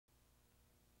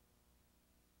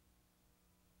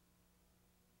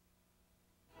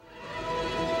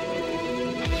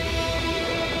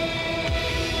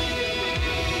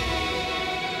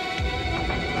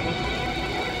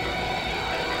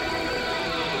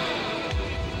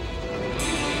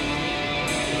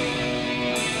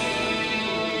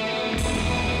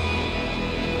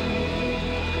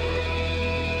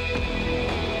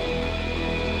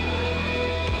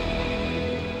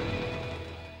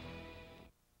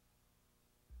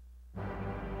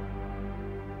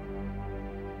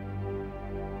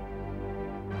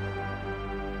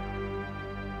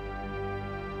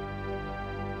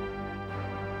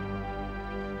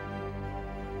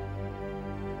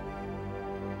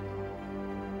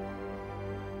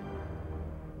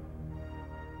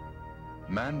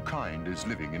Mankind is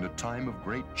living in a time of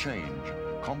great change,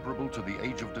 comparable to the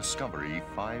age of discovery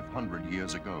 500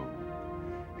 years ago.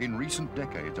 In recent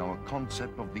decades, our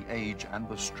concept of the age and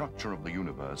the structure of the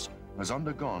universe has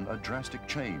undergone a drastic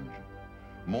change.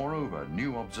 Moreover,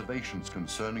 new observations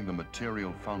concerning the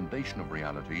material foundation of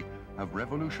reality have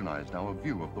revolutionized our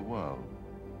view of the world.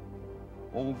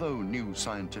 Although new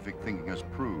scientific thinking has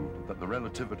proved that the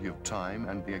relativity of time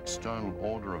and the external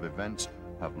order of events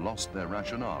have lost their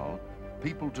rationale,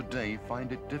 people today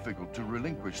find it difficult to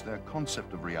relinquish their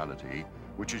concept of reality,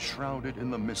 which is shrouded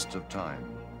in the mists of time.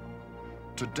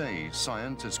 Today,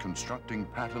 science is constructing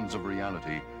patterns of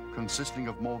reality consisting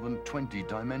of more than 20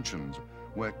 dimensions,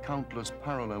 where countless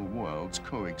parallel worlds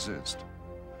coexist.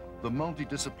 The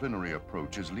multidisciplinary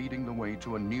approach is leading the way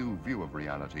to a new view of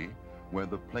reality, where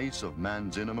the place of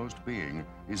man's innermost being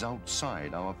is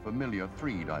outside our familiar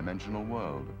three-dimensional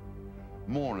world.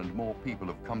 More and more people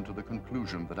have come to the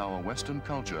conclusion that our Western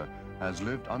culture has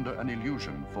lived under an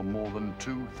illusion for more than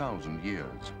 2,000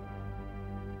 years.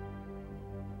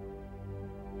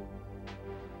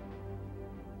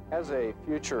 As a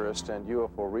futurist and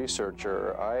UFO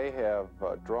researcher, I have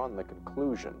drawn the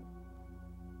conclusion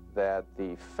that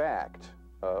the fact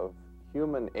of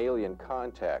human-alien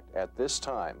contact at this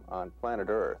time on planet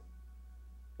Earth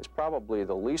is probably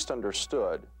the least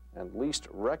understood and least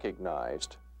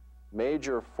recognized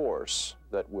major force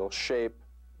that will shape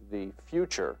the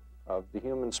future of the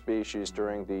human species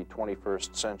during the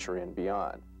 21st century and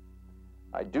beyond.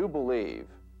 I do believe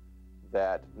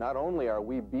that not only are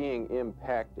we being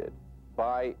impacted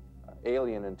by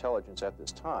alien intelligence at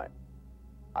this time,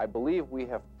 I believe we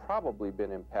have probably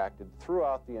been impacted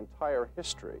throughout the entire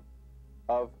history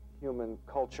of human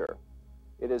culture.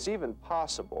 It is even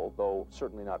possible, though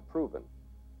certainly not proven,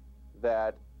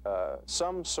 that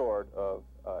some sort of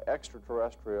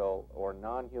extraterrestrial or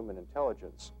non-human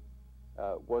intelligence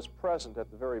was present at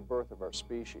the very birth of our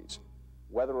species.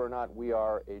 Whether or not we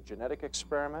are a genetic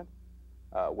experiment,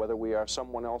 whether we are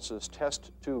someone else's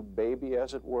test tube baby,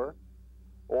 as it were,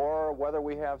 or whether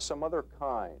we have some other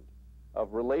kind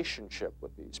of relationship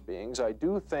with these beings, I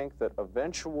do think that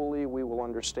eventually we will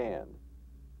understand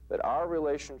that our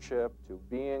relationship to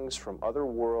beings from other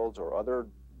worlds or other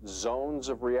zones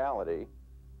of reality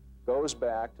goes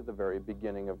back to the very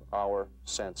beginning of our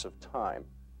sense of time.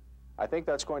 I think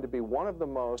that's going to be one of the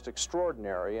most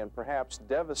extraordinary and perhaps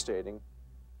devastating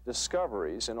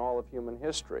discoveries in all of human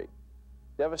history.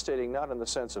 Devastating not in the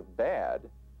sense of bad,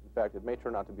 in fact it may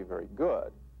turn out to be very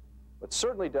good, but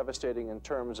certainly devastating in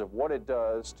terms of what it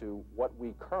does to what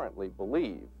we currently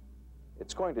believe.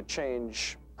 It's going to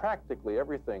change practically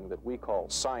everything that we call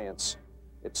science.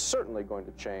 It's certainly going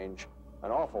to change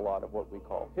an awful lot of what we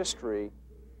call history.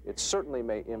 It certainly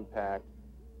may impact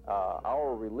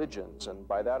our religions, and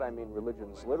by that I mean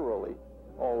religions literally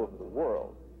all over the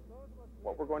world.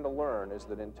 What we're going to learn is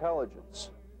that intelligence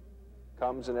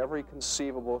comes in every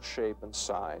conceivable shape and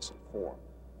size and form.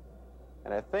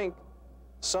 And I think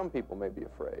some people may be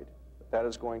afraid that that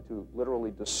is going to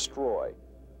literally destroy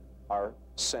our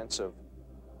sense of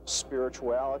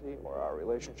spirituality or our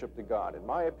relationship to God. In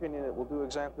my opinion, it will do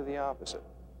exactly the opposite.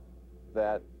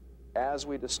 That as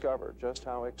we discover just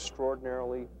how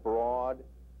extraordinarily broad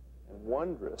and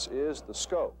wondrous is the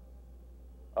scope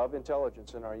of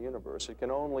intelligence in our universe, it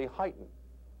can only heighten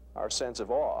our sense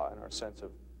of awe and our sense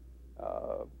of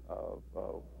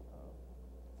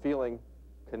feeling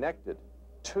connected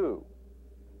to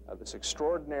this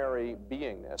extraordinary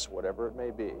beingness, whatever it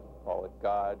may be. Call it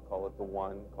God, call it the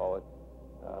One, call it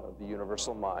the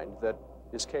universal mind that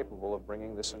is capable of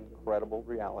bringing this incredible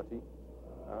reality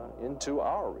into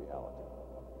our reality.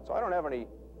 So I don't have any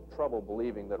trouble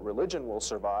believing that religion will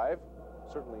survive.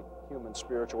 Certainly human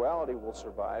spirituality will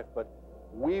survive, but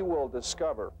we will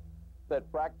discover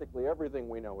that practically everything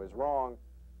we know is wrong,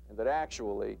 and that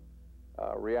actually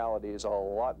reality is a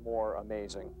lot more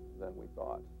amazing than we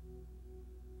thought.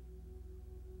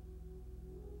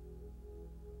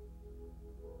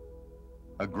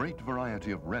 A great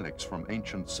variety of relics from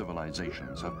ancient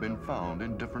civilizations have been found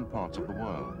in different parts of the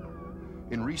world.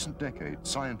 In recent decades,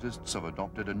 scientists have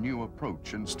adopted a new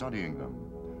approach in studying them.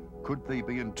 Could they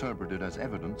be interpreted as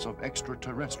evidence of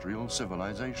extraterrestrial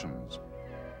civilizations?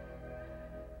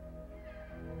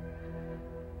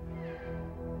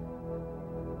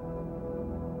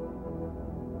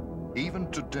 Even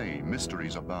today,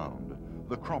 mysteries abound.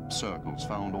 The crop circles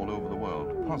found all over the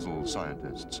world puzzle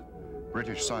scientists.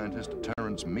 British scientist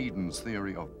Terence Meaden's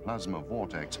theory of plasma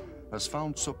vortex has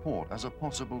found support as a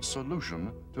possible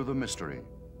solution to the mystery.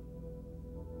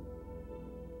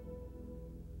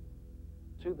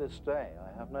 To this day,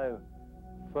 I have no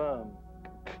firm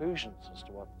conclusions as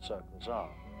to what the circles are.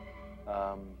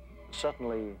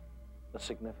 Certainly, a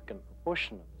significant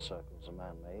proportion of the circles are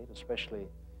man-made,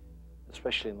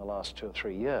 especially in the last 2 or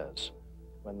 3 years,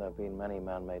 when there have been many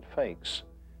man-made fakes.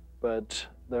 But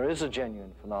there is a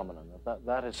genuine phenomenon.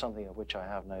 That is something of which I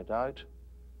have no doubt,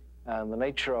 and the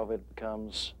nature of it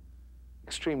becomes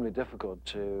extremely difficult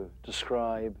to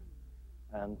describe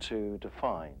and to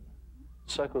define.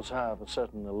 Circles have a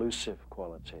certain elusive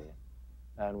quality,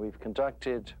 and we've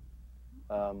conducted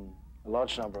a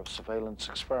large number of surveillance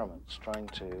experiments trying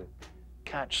to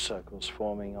catch circles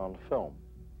forming on film,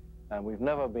 and we've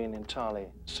never been entirely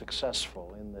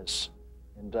successful in this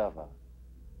endeavor.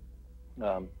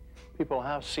 People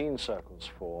have seen circles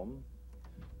form.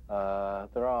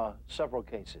 There are several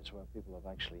cases where people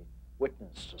have actually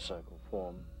witnessed a circle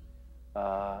form,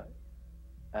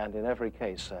 and in every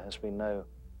case there has been no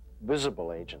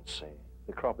visible agency.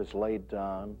 The crop is laid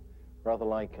down rather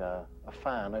like a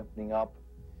fan opening up,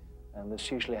 and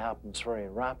this usually happens very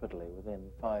rapidly within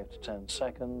 5 to 10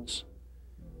 seconds,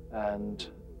 and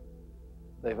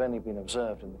they've only been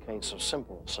observed in the case of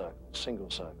simple circles, single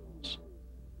circles.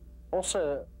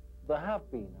 Also, there have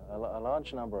been a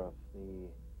large number of the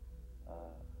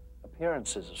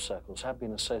appearances of circles have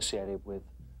been associated with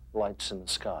lights in the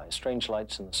sky, strange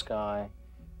lights in the sky,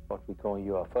 what we call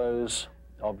UFOs,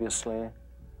 obviously,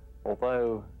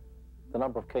 although the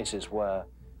number of cases where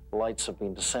lights have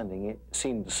been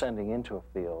seen descending into a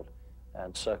field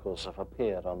and circles have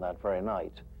appeared on that very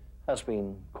night has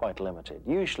been quite limited.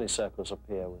 Usually circles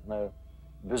appear with no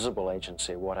visible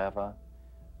agency whatever,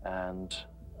 and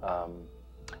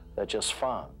they're just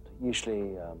found,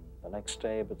 usually the next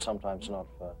day, but sometimes not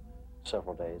for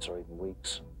several days or even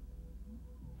weeks.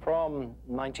 From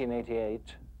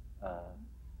 1988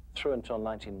 through until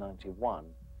 1991,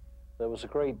 there was a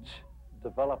great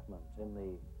development in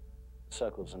the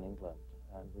circles in England,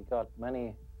 and we got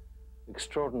many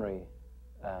extraordinary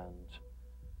and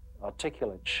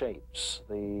articulate shapes.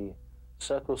 The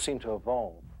circles seem to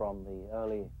evolve from the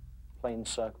early plane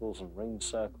circles and ring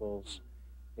circles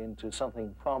into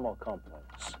something far more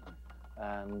complex.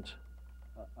 And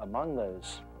among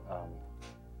those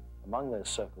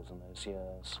circles in those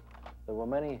years, there were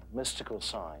many mystical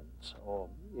signs, or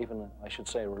even, I should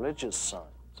say, religious signs.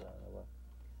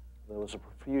 There was a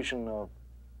profusion of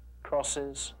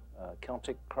crosses,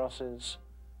 Celtic crosses,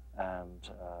 and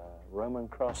Roman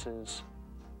crosses,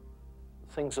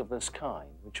 things of this kind,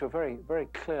 which were very, very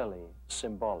clearly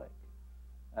symbolic.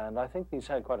 And I think these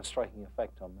had quite a striking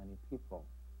effect on many people.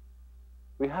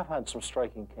 We have had some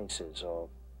striking cases of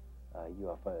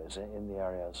UFOs in the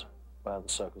areas where the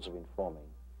circles have been forming.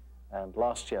 And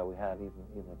last year we had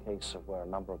even a case of where a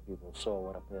number of people saw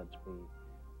what appeared to be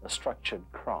a structured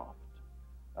craft,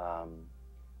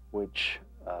 which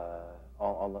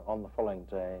on the following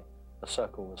day, a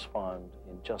circle was found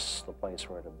in just the place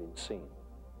where it had been seen.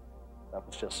 That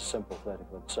was just a simple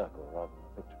 30-foot circle rather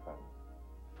than a pictogram.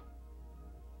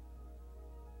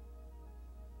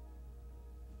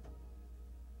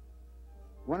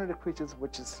 One of the creatures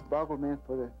which has boggled me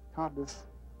for the countless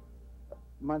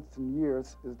months and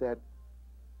years is that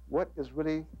what is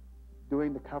really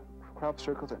doing the crop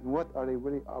circles and what are they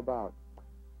really about?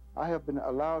 I have been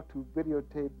allowed to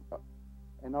videotape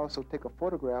and also take a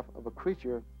photograph of a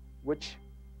creature which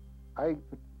I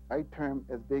term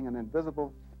as being an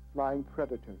invisible flying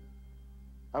predator.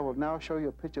 I will now show you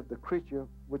a picture of the creature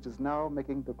which is now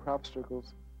making the crop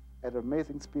circles at an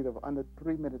amazing speed of under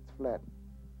 3 minutes flat.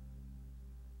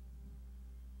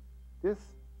 This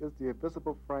is the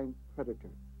invisible flying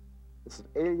predator. It's an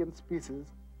alien species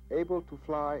able to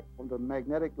fly on the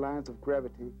magnetic lines of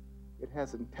gravity. It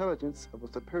has intelligence of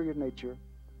a superior nature.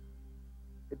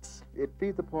 It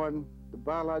feeds upon the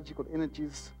biological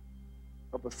energies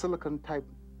of a silicon-type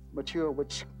material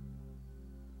which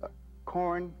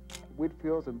corn, wheat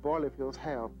fields, and barley fields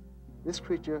have. This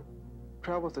creature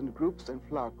travels in groups and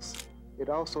flocks. It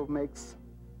also makes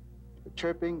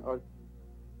chirping or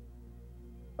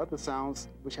other sounds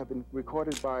which have been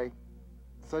recorded by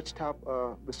such top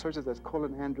researchers as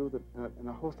Colin Andrews and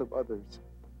a host of others.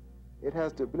 It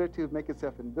has the ability to make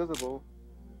itself invisible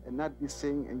and not be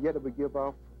seen, and yet it will give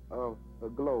off a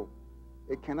glow.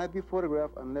 It cannot be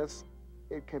photographed unless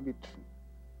it can be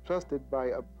trusted by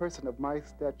a person of my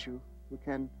stature who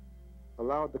can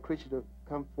allow the creature to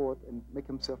come forth and make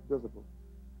himself visible.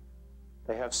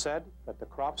 They have said that the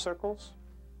crop circles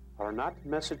are not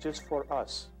messages for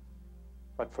us,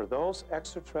 but for those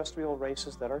extraterrestrial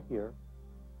races that are here,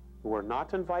 who are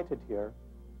not invited here,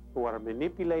 who are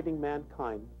manipulating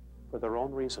mankind for their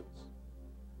own reasons,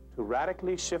 to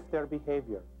radically shift their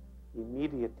behavior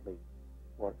immediately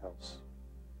or else.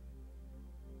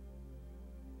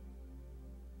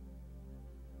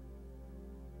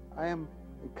 I am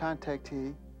a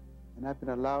contactee, and I've been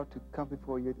allowed to come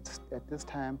before you at this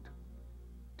time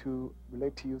to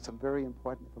relate to you some very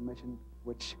important information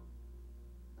which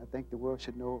I think the world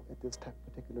should know at this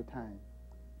particular time.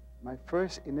 My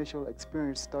first initial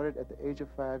experience started at the age of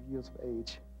 5 years of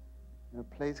age in a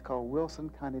place called Wilson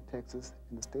County, Texas,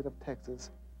 in the state of Texas.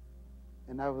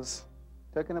 And I was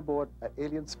taken aboard an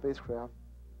alien spacecraft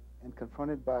and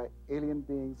confronted by alien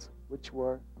beings which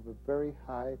were of a very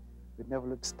high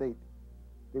benevolent state.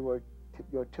 They were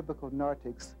your typical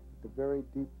nartics with the very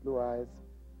deep blue eyes,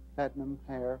 platinum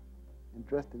hair, and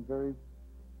dressed in very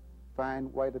fine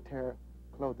white attire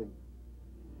clothing.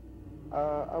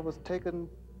 I was taken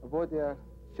aboard their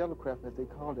shuttlecraft, as they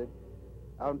called it,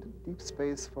 out into deep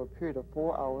space for a period of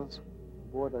 4 hours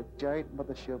aboard a giant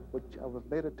mothership, which I was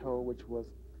later told which was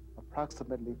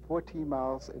approximately 14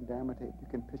 miles in diameter, if you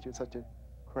can picture such a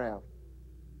craft.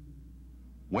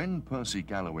 When Percy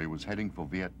Galloway was heading for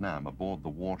Vietnam aboard the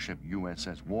warship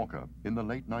USS Walker in the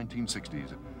late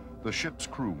 1960s, the ship's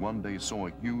crew one day saw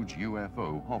a huge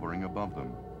UFO hovering above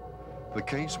them. The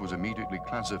case was immediately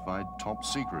classified top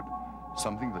secret,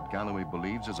 something that Galloway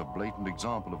believes is a blatant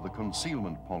example of the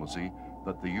concealment policy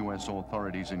that the US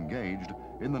authorities engaged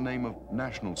in the name of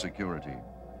national security.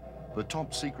 The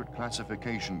top secret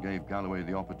classification gave Galloway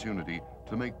the opportunity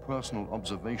to make personal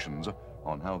observations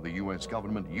on how the US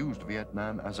government used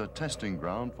Vietnam as a testing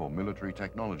ground for military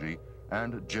technology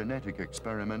and genetic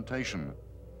experimentation.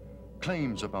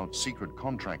 Claims about secret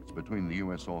contracts between the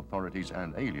US authorities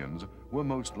and aliens were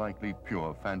most likely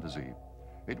pure fantasy.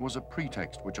 It was a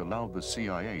pretext which allowed the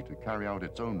CIA to carry out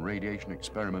its own radiation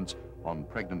experiments on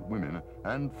pregnant women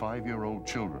and 5-year-old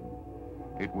children.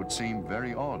 It would seem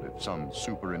very odd if some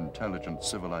super-intelligent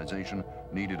civilization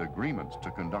needed agreement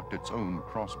to conduct its own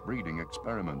cross-breeding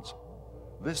experiments.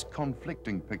 This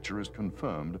conflicting picture is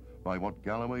confirmed by what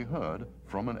Galloway heard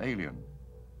from an alien.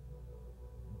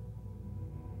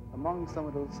 Among some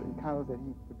of those encounters that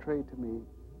he portrayed to me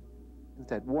is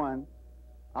that, one,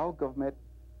 our government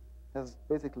has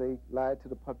basically lied to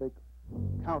the public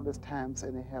countless times,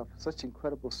 and they have such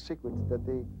incredible secrets that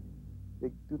they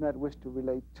do not wish to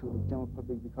relate to the general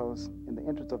public, because in the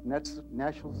interest of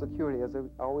national security, as they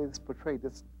always portray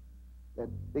this, that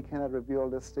they cannot reveal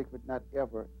this secret, not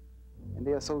ever. And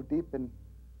they are so deep in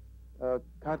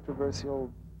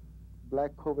controversial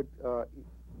black COVID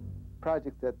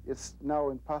projects that it's now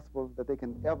impossible that they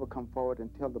can ever come forward and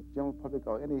tell the general public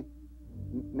or any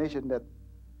nation that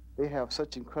they have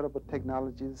such incredible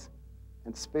technologies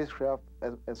and spacecraft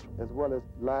as well as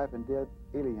live and dead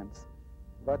aliens.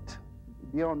 But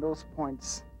beyond those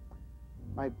points,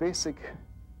 my basic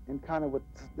encounter with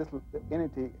this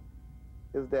entity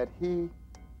is that he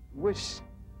wished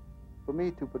for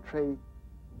me to portray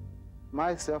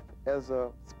myself as a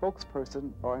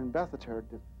spokesperson or ambassador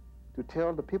to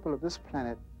tell the people of this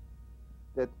planet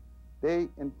that they,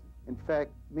 in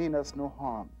fact, mean us no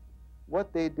harm.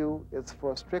 What they do is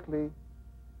for strictly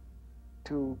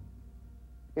to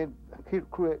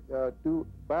do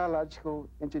biological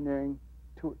engineering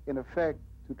to, in effect,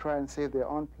 to try and save their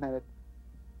own planet.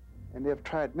 And they have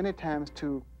tried many times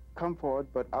to come forward,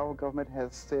 but our government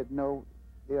has said no,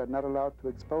 they are not allowed to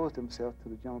expose themselves to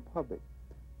the general public.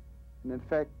 And in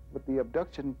fact, with the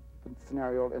abduction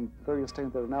scenario and various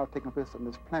things that are now taking place on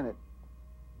this planet,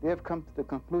 they have come to the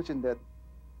conclusion that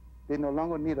they no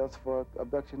longer need us for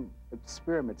abduction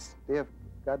experiments. They have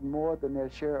gotten more than their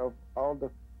share of all the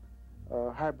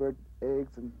hybrid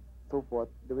eggs and so forth,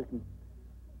 that we can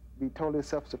be totally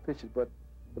self-sufficient. But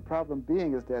the problem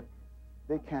being is that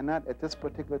they cannot at this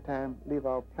particular time leave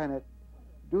our planet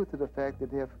due to the fact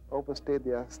that they have overstayed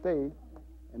their stay,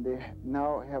 and they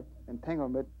now have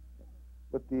entanglement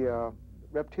with the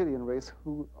reptilian race,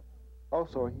 who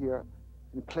also are here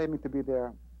and claiming to be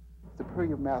their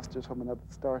superior masters from another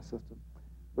star system,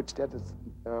 which that is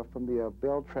from the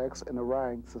Bell Tracks and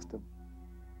Orion system.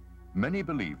 Many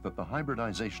believe that the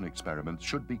hybridization experiments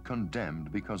should be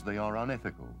condemned because they are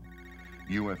unethical.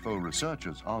 UFO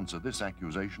researchers answer this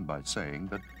accusation by saying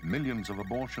that millions of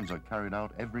abortions are carried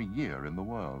out every year in the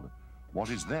world. What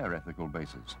is their ethical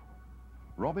basis?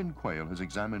 Robin Quayle has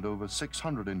examined over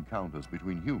 600 encounters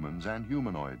between humans and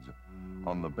humanoids.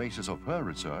 On the basis of her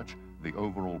research, the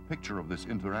overall picture of this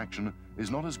interaction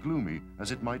is not as gloomy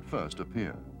as it might first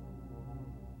appear.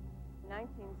 In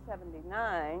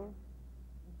 1979,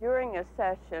 during a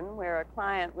session where a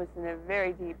client was in a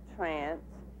very deep trance,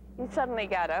 he suddenly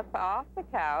got up off the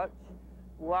couch,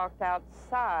 walked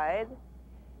outside,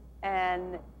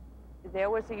 and there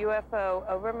was a UFO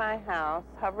over my house,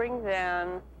 hovering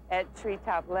down at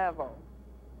treetop level.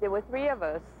 There were 3 of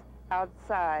us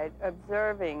outside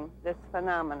observing this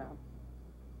phenomenon.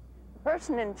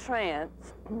 person in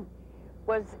trance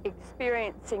was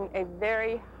experiencing a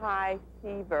very high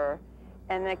fever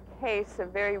and a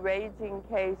very raging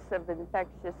case of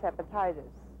infectious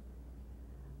hepatitis.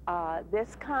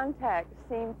 This contact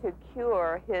seemed to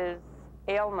cure his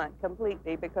ailment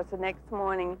completely, because the next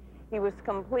morning he was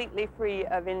completely free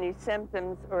of any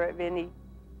symptoms or of any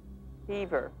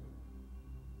fever.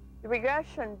 The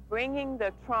regression, bringing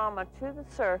the trauma to the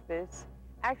surface,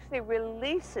 actually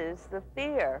releases the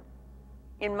fear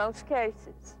in most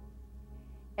cases.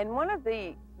 And one of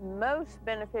the most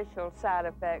beneficial side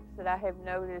effects that I have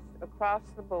noticed across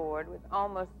the board with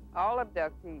almost all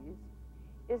abductees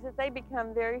is that they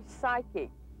become very psychic.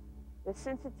 The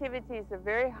sensitivities are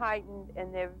very heightened,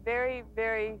 and they're very,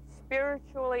 very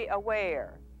spiritually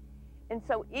aware. And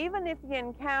so even if the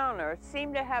encounter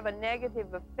seemed to have a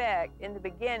negative effect in the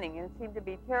beginning and seemed to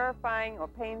be terrifying or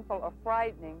painful or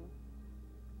frightening,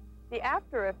 the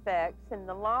after effects in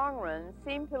the long run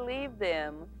seem to leave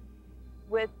them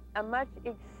with a much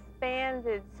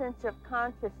expanded sense of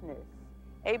consciousness,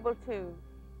 able to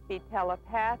be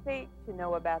telepathic, to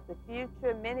know about the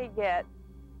future. Many get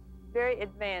very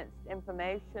advanced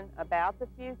information about the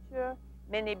future.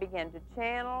 Many begin to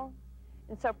channel.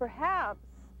 And so perhaps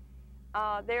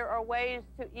there are ways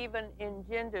to even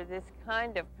engender this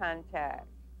kind of contact.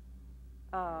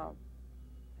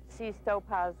 C.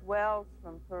 Topaz Wells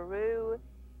from Peru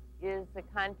is the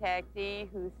contactee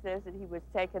who says that he was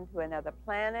taken to another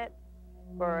planet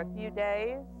for a few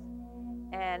days,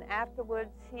 and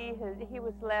afterwards he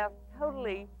was left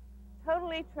totally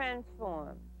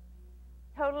transformed,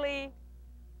 totally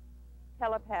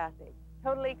telepathic,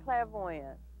 totally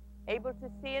clairvoyant, able to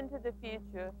see into the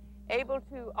future, able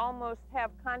to almost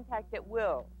have contact at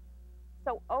will.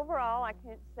 So overall, I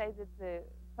can't say that the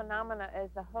phenomena as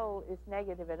a whole is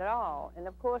negative at all. And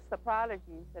of course, the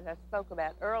prodigies that I spoke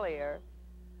about earlier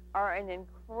are an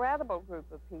incredible group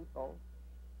of people.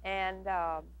 And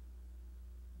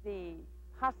the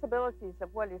possibilities of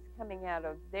what is coming out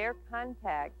of their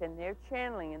contact and their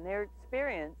channeling and their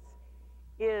experience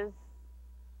is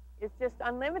just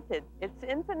unlimited. It's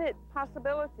infinite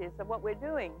possibilities of what we're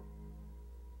doing.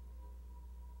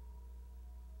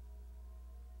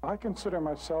 I consider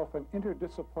myself an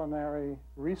interdisciplinary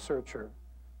researcher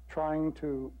trying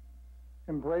to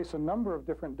embrace a number of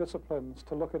different disciplines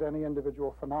to look at any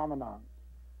individual phenomenon.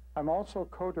 I'm also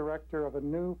co-director of a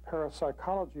new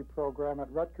parapsychology program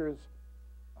at Rutgers,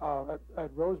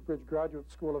 at Rosebridge Graduate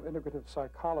School of Integrative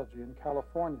Psychology in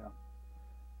California.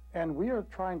 And we are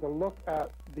trying to look at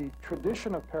the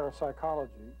tradition of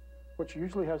parapsychology, which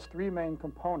usually has three main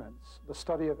components: the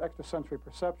study of extrasensory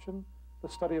perception, the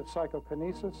study of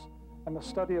psychokinesis, and the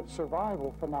study of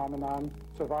survival phenomenon,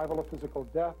 survival of physical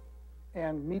death,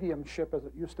 and mediumship as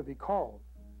it used to be called.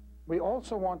 We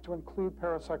also want to include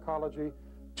parapsychology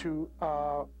to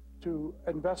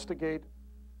investigate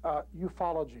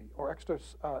ufology, or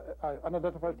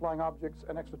unidentified flying objects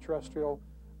and extraterrestrial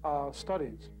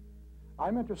studies.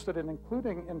 I'm interested in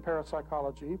including in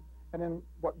parapsychology and in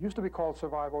what used to be called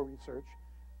survival research,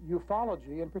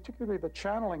 ufology, and particularly the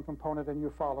channeling component in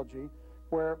ufology,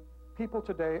 where people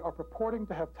today are purporting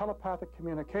to have telepathic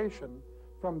communication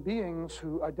from beings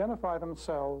who identify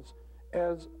themselves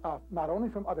as not only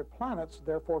from other planets,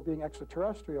 therefore being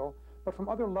extraterrestrial, but from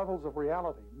other levels of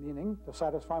reality, meaning, to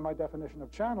satisfy my definition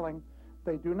of channeling,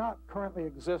 they do not currently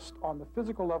exist on the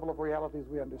physical level of reality as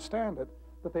we understand it,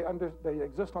 but they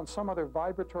exist on some other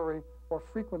vibratory or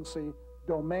frequency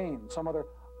domain, some other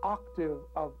octave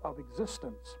of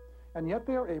existence. And yet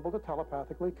they are able to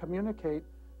telepathically communicate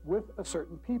with a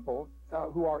certain people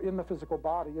who are in the physical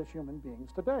body as human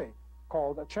beings today,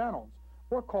 called channels,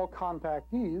 or called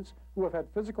contactees, who have had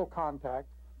physical contact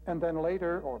and then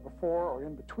later or before or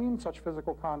in between such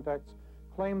physical contacts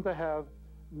claim to have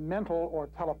mental or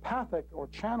telepathic or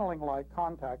channeling-like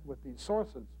contact with these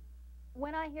sources.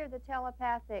 When I hear the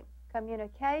telepathic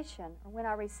communication, or when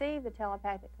I receive the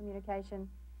telepathic communication,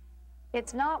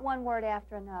 it's not one word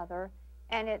after another,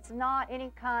 and it's not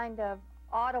any kind of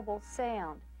audible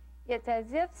sound. It's as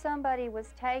if somebody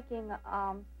was taking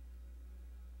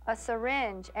a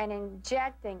syringe and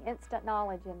injecting instant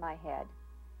knowledge in my head.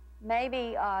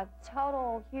 Maybe a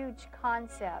total huge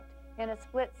concept in a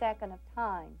split second of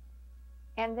time.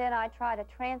 And then I try to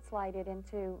translate it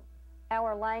into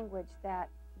our language that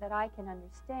I can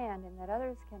understand and that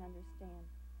others can understand.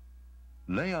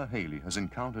 Leah Haley has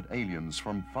encountered aliens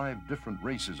from 5 different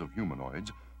races of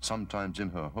humanoids, sometimes in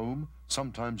her home,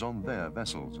 sometimes on their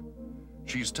vessels.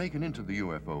 She's taken into the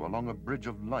UFO along a bridge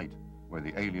of light, where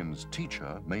the aliens teach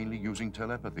her, mainly using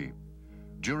telepathy.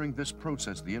 During this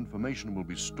process, the information will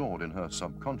be stored in her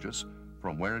subconscious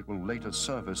from where it will later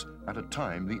surface at a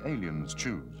time the aliens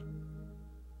choose.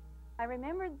 I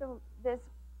remembered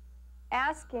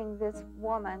asking this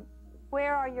woman,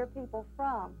 "Where are your people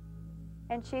from?"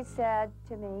 And she said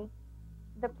to me,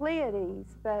 "The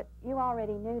Pleiades," but you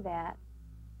already knew that.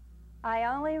 I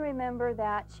only remember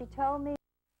that she told me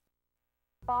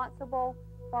responsible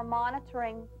for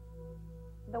monitoring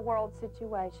the world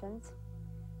situations,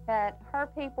 that her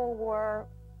people were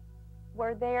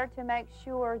there to make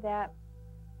sure that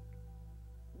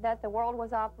the world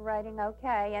was operating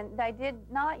okay, and they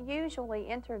did not usually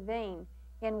intervene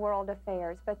in world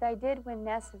affairs, but they did when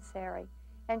necessary.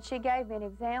 And she gave me an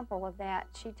example of that.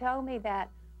 She told me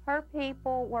that her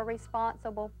people were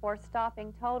responsible for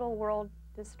stopping total world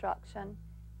destruction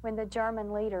when the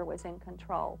German leader was in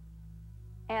control.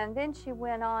 And then she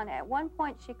went on. At one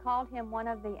point, she called him one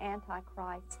of the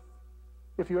Antichrists.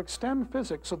 If you extend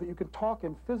physics so that you can talk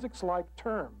in physics-like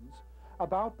terms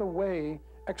about the way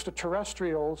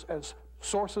extraterrestrials as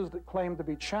sources that claim to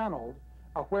be channeled,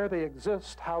 where they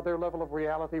exist, how their level of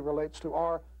reality relates to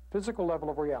our physical level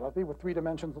of reality with 3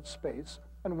 dimensions of space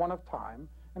and 1 of time,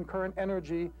 and current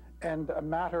energy and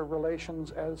matter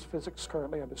relations as physics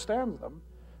currently understands them,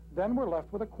 then we're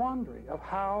left with a quandary of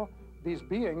how these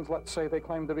beings, let's say they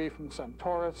claim to be from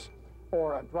Centaurus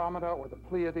or Andromeda or the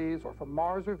Pleiades or from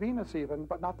Mars or Venus even,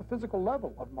 but not the physical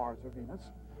level of Mars or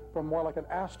Venus, from more like an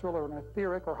astral or an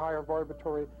etheric or higher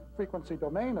vibratory frequency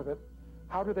domain of it,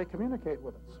 how do they communicate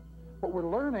with us? What we're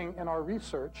learning in our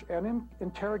research and in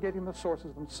interrogating the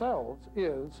sources themselves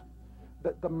is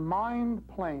that the mind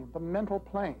plane, the mental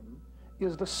plane,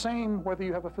 is the same whether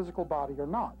you have a physical body or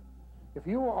not. If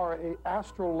you are an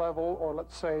astral level, or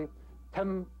let's say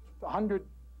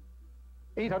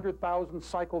 800,000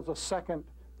 cycles a second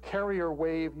carrier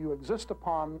wave you exist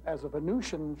upon as a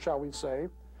Venusian, shall we say,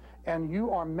 and you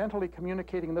are mentally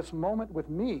communicating this moment with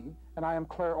me, and I am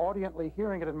clairaudiently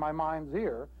hearing it in my mind's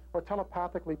ear, or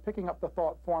telepathically picking up the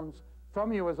thought forms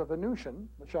from you as a Venusian,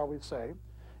 shall we say,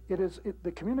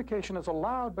 the communication is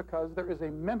allowed because there is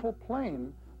a mental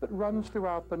plane that runs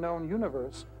throughout the known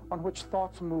universe on which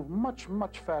thoughts move much,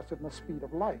 much faster than the speed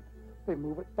of light. They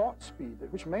move at thought speed,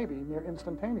 which may be near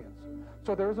instantaneous.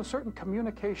 So there is a certain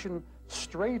communication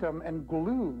stratum and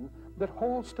glue that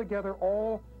holds together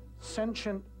all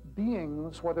sentient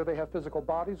beings, whether they have physical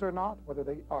bodies or not, whether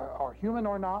they are human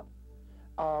or not,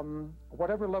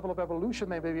 whatever level of evolution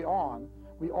they may be on.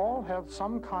 We all have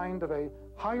some kind of a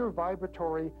higher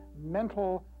vibratory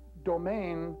mental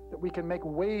domain that we can make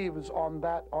waves on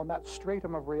that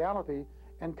stratum of reality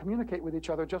and communicate with each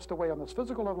other just the way on this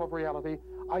physical level of reality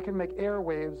I can make air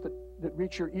waves that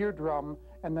reach your eardrum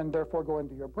and then therefore go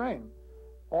into your brain.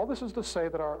 All this is to say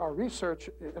that our research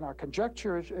and our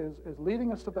conjecture is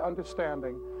leading us to the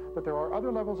understanding that there are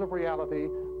other levels of reality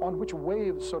on which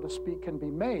waves, so to speak, can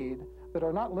be made that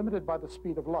are not limited by the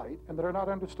speed of light and that are not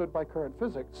understood by current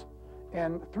physics,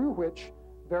 and through which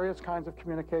various kinds of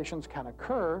communications can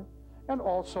occur, and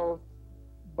also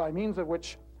by means of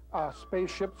which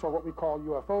spaceships, or what we call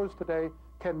UFOs today,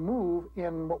 can move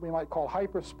in what we might call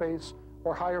hyperspace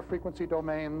or higher frequency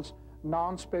domains,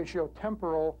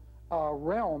 non-spatio-temporal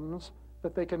realms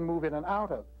that they can move in and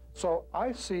out of. So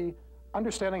I see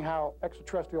understanding how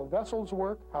extraterrestrial vessels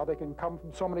work, how they can come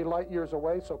from so many light years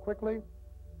away so quickly.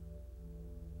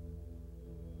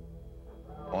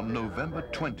 On November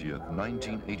 20th,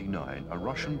 1989, a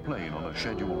Russian plane on a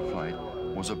scheduled flight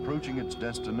was approaching its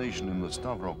destination in the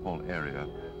Stavropol area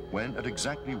when, at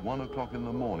exactly 1 o'clock in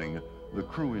the morning, the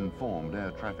crew informed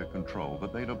air traffic control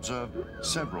that they'd observed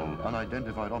several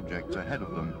unidentified objects ahead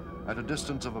of them at a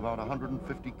distance of about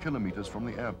 150 kilometers from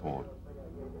the airport.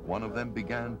 One of them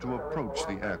began to approach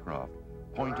the aircraft,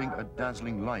 pointing a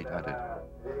dazzling light at it.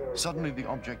 Suddenly, the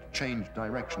object changed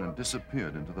direction and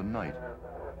disappeared into the night.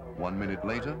 1 minute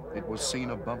later, it was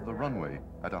seen above the runway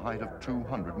at a height of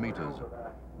 200 meters.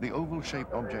 The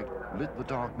oval-shaped object lit the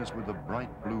darkness with a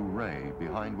bright blue ray,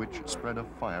 behind which spread a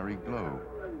fiery glow.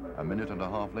 A minute and a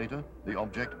half later, the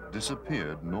object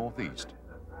disappeared northeast.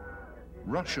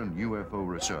 Russian UFO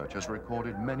research has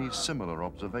recorded many similar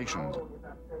observations.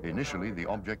 Initially, the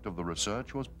object of the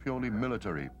research was purely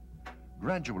military.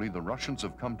 Gradually, the Russians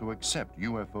have come to accept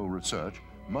UFO research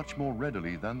much more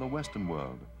readily than the Western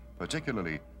world,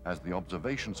 particularly as the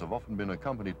observations have often been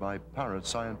accompanied by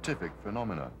parascientific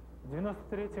phenomena.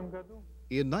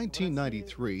 In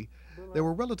 1993, there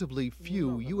were relatively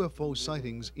few UFO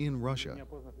sightings in Russia.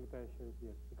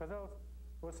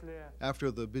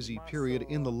 After the busy period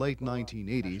in the late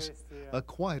 1980s, a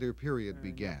quieter period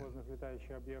began.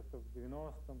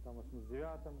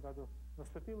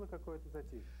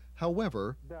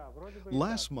 However,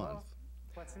 last month,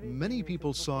 many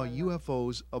people saw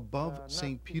UFOs above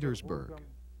St. Petersburg.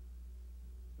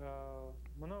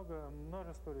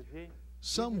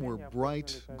 Some were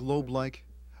bright, globe-like,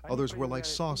 others were like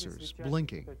saucers,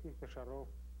 blinking.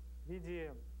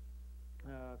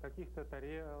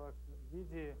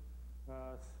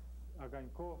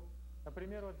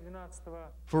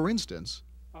 For instance,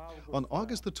 on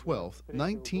August the 12th,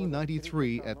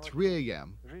 1993 at 3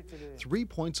 a.m., 3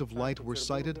 points of light were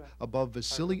sighted above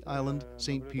Vasily Island,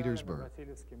 St. Petersburg.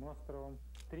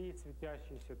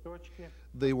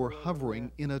 They were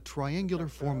hovering in a triangular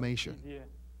formation.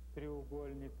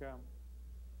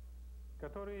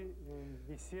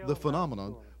 The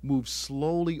phenomenon moved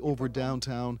slowly over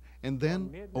downtown and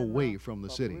then away from the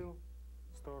city.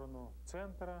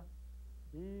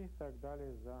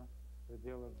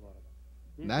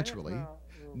 Naturally,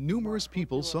 numerous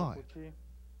people saw it.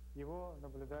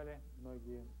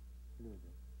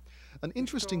 An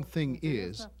interesting thing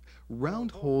is,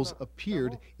 round holes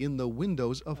appeared in the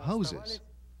windows of houses.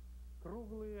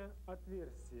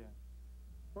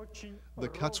 The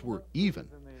cuts were even,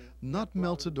 not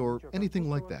melted or anything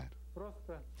like that,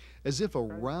 as if a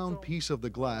round piece of the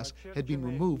glass had been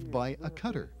removed by a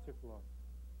cutter.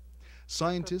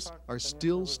 Scientists are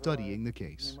still studying the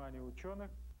case.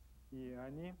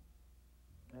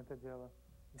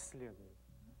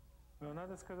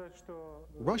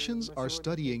 Russians are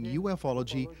studying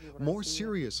ufology more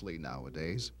seriously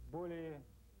nowadays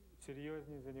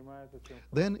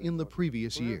than in the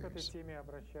previous years.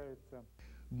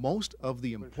 Most of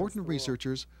the important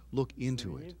researchers look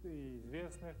into it.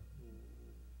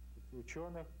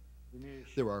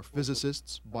 There are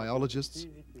physicists, biologists,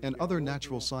 and other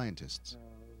natural scientists.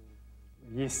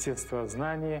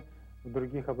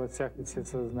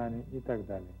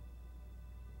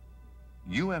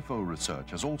 UFO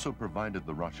research has also provided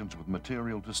the Russians with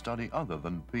material to study other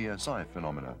than PSI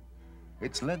phenomena.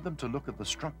 It's led them to look at the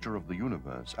structure of the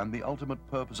universe and the ultimate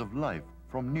purpose of life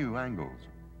from new angles.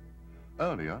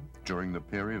 Earlier, during the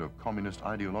period of communist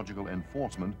ideological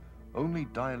enforcement, only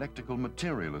dialectical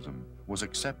materialism was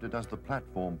accepted as the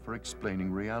platform for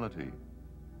explaining reality.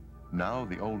 Now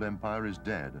the old empire is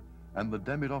dead, and the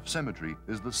Demidov Cemetery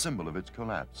is the symbol of its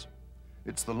collapse.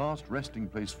 It's the last resting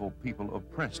place for people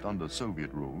oppressed under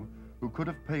Soviet rule, who could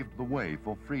have paved the way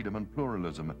for freedom and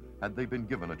pluralism had they been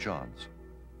given a chance.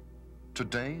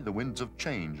 Today, the winds of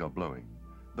change are blowing.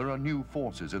 There are new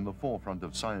forces in the forefront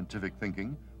of scientific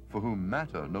thinking, for whom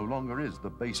matter no longer is the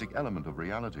basic element of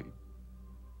reality.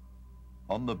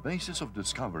 On the basis of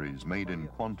discoveries made in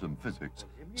quantum physics,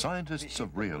 scientists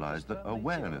have realized that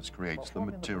awareness creates the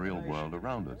material world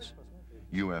around us.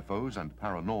 UFOs and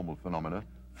paranormal phenomena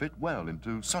fit well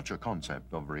into such a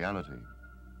concept of reality.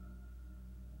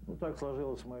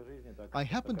 I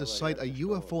happened to sight a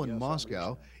UFO in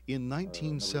Moscow in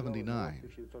 1979.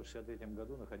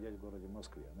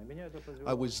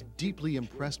 I was deeply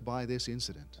impressed by this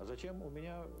incident.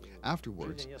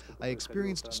 Afterwards, I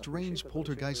experienced strange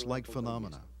poltergeist-like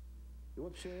phenomena.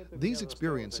 These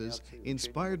experiences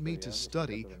inspired me to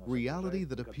study reality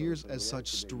that appears as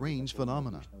such strange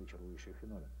phenomena.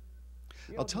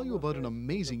 I'll tell you about an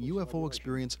amazing UFO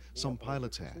experience some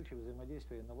pilots had.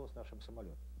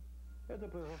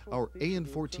 Our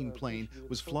AN-14 plane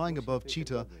was flying above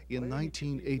Chita in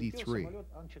 1983.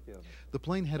 The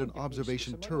plane had an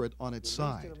observation turret on its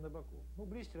side.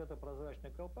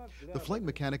 The flight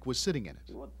mechanic was sitting in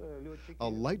it. A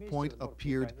light point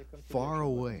appeared far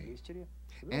away,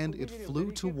 and it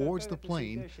flew towards the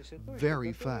plane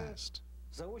very fast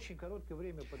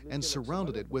and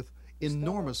surrounded it with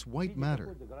enormous white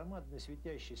matter.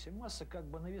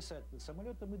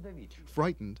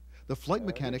 Frightened, the flight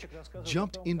mechanic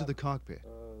jumped into the cockpit.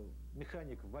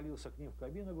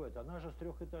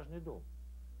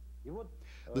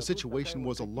 The situation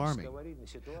was alarming.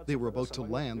 They were about to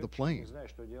land the plane.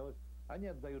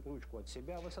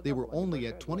 They were only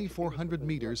at 2,400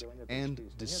 meters and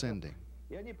descending.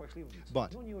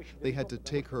 But they had to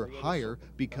take her higher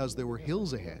because there were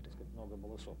hills ahead.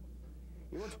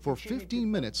 For 15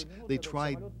 minutes, they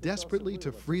tried desperately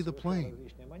to free the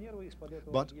plane,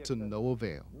 but to no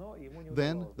avail.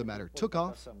 Then the matter took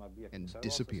off and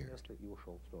disappeared.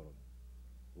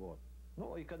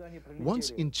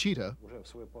 Once in Chita,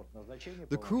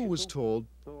 the crew was told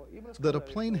that a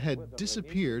plane had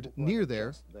disappeared near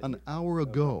there an hour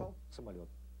ago,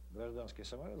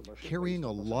 carrying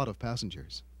a lot of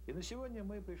passengers.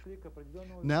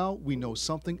 Now we know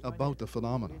something about the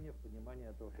phenomenon.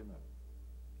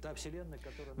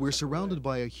 We're surrounded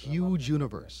by a huge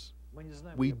universe,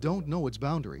 We don't know its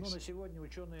boundaries.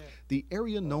 The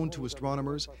area known to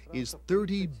astronomers is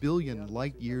 30 billion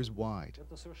light years wide,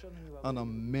 an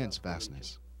immense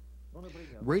vastness.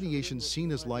 Radiation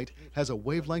seen as light has a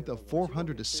wavelength of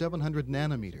 400 to 700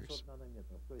 nanometers.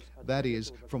 That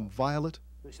is, from violet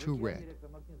to red.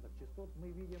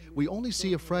 We only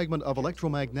see a fragment of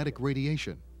electromagnetic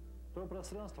radiation.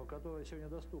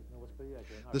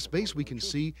 The space we can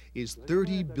see is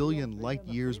 30 billion light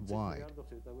years wide.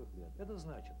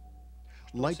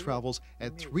 Light travels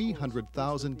at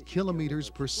 300,000 kilometers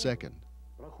per second.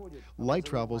 Light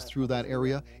travels through that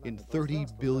area in 30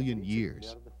 billion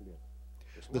years.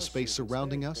 The space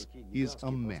surrounding us is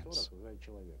immense.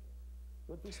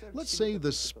 Let's say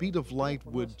the speed of light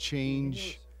would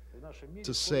change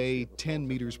to, say, 10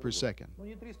 meters per second.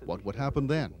 What would happen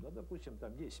then?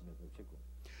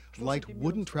 Light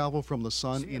wouldn't travel from the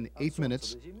sun in 8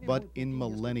 minutes, but in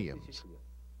millenniums.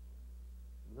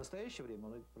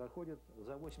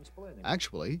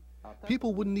 Actually,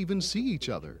 people wouldn't even see each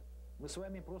other.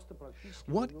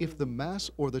 What if the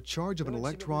mass or the charge of an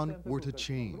electron were to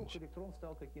change?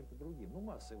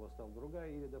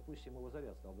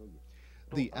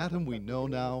 The atom we know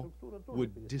now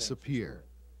would disappear,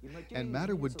 and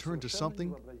matter would turn to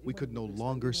something we could no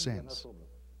longer sense.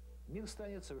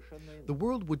 The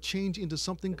world would change into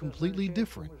something completely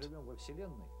different.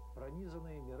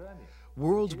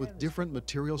 Worlds with different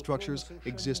material structures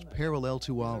exist parallel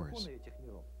to ours.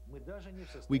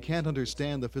 We can't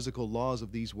understand the physical laws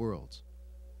of these worlds.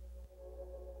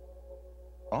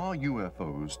 Are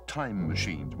UFOs time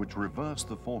machines which reverse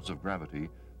the force of gravity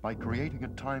by creating a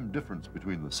time difference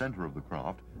between the center of the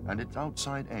craft and its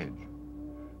outside edge?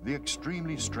 The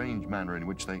extremely strange manner in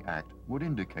which they act would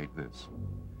indicate this.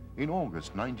 In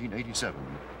August 1987,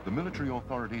 the military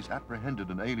authorities apprehended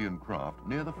an alien craft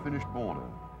near the Finnish border.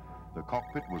 The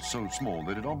cockpit was so small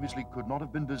that it obviously could not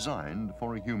have been designed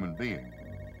for a human being.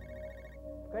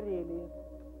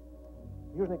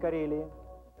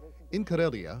 In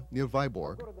Karelia, near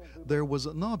Vyborg, there was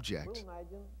an object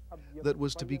that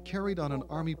was to be carried on an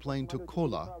army plane to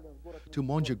Kola, to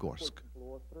Monjegorsk.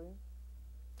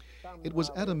 It was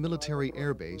at a military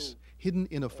airbase, hidden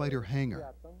in a fighter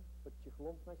hangar.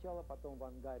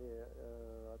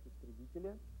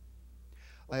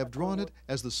 I have drawn it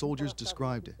as the soldiers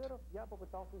described it.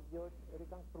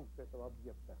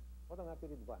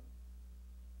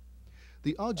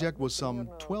 The object was some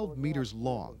 12 meters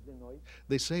long.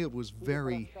 They say it was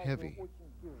very heavy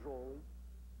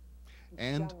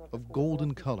and of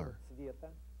golden color.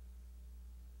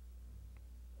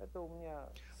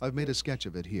 I've made a sketch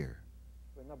of it here.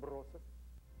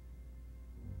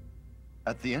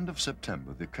 At the end of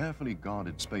September, the carefully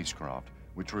guarded spacecraft,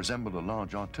 which resembled a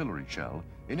large artillery shell,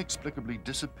 inexplicably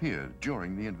disappeared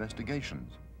during the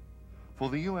investigations. For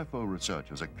the UFO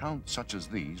researchers, accounts such as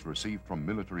these received from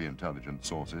military intelligence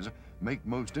sources make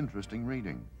most interesting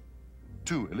reading.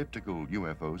 2 elliptical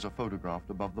UFOs are photographed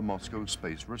above the Moscow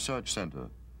Space Research Center.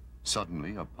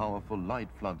 Suddenly, a powerful light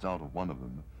floods out of one of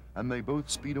them, and they both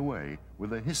speed away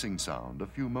with a hissing sound a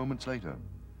few moments later.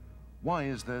 Why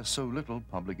is there so little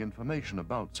public information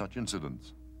about such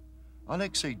incidents?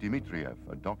 Alexei Dmitriev,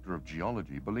 a doctor of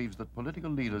geology, believes that political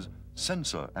leaders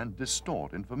censor and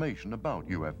distort information about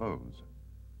UFOs.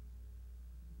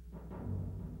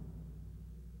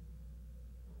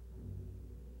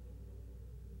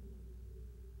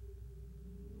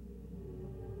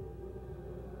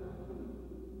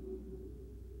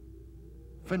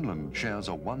 Finland shares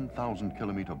a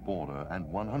 1,000-kilometer border and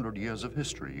 100 years of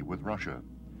history with Russia.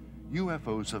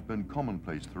 UFOs have been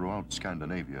commonplace throughout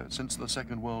Scandinavia since the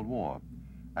Second World War,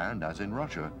 and as in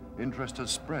Russia, interest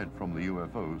has spread from the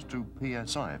UFOs to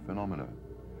PSI phenomena.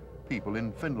 People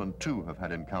in Finland too have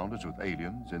had encounters with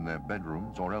aliens in their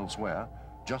bedrooms or elsewhere,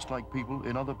 just like people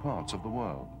in other parts of the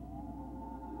world.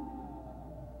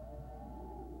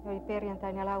 Oli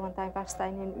perjantain ja lauantain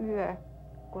vastainen yö,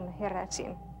 kun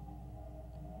heräsin.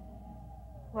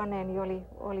 Huoneeni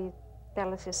oli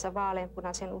tällaisessa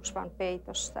vaaleanpunaisen usvan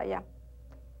peitossa ja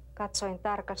katsoin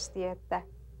tarkasti, että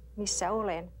missä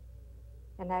olen.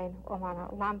 Ja näin oman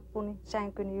lamppuni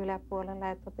sänkyni yläpuolella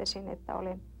ja totesin, että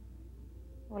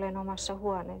olen omassa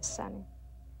huoneessani.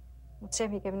 Mutta se,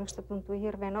 mikä minusta tuntui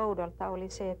hirveän oudolta, oli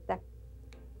se, että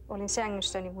olin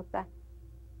sängyssäni, mutta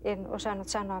en osannut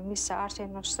sanoa missä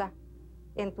asennossa.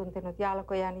 En tuntenut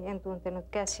jalkojani, en tuntenut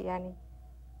käsiäni.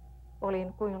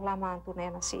 Olin kuin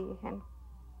lamaantuneena siihen.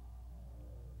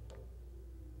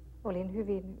 Olin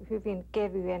hyvin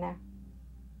kevyenä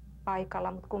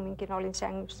paikalla, mutta kumminkin olin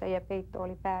sängyssä ja peitto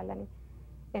oli päälläni.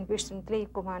 En pystynyt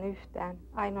liikkumaan yhtään,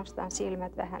 ainoastaan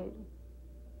silmät vähän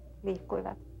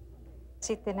liikkuivat.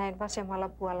 Sitten näin vasemmalla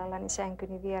puolellani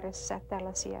sänkyni vieressä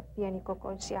tällaisia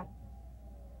pienikokoisia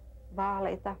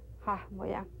vaaleita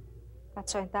hahmoja.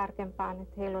 Katsoin tarkempaan,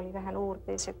 että heillä oli vähän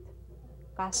uurteiset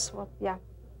kasvot ja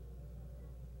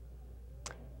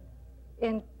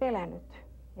en pelännyt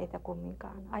heitä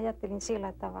kumminkaan. Ajattelin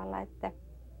sillä tavalla, että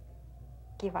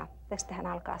kiva, tästähän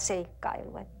alkaa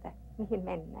seikkailu, että mihin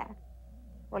mennään.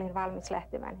 Olin valmis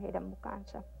lähtemään heidän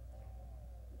mukaansa.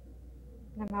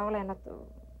 Nämä olennot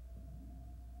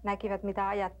näkivät, mitä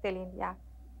ajattelin, ja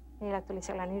heillä tuli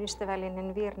sellainen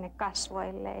ystävällinen virne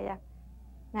kasvoilleen, ja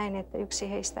näin, että yksi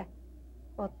heistä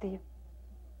otti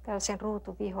tällaisen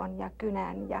ruutuvihon ja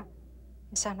kynän ja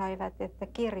sanoivat, että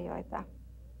kirjoita.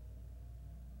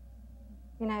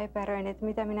 Minä epäröin, että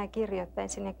mitä minä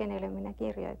kirjoittaisin ja kenelle minä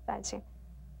kirjoittaisin,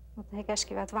 mutta he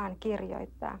käskivät vain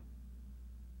kirjoittaa.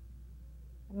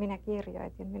 Minä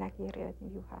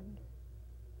kirjoitin Juhanille.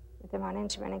 Ja tämä on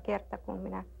ensimmäinen kerta, kun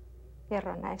minä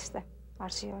kerron näistä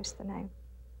asioista näin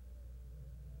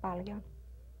paljon.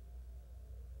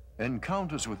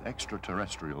 Encounters with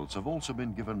extraterrestrials have also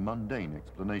been given mundane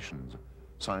explanations.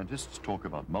 Scientists talk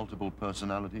about multiple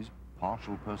personalities,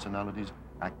 partial personalities,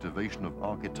 activation of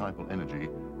archetypal energy,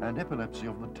 and epilepsy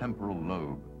of the temporal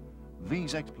lobe.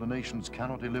 These explanations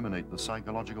cannot eliminate the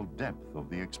psychological depth of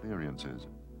the experiences.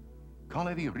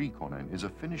 Kalevi Rikonen is a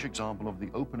Finnish example of the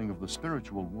opening of the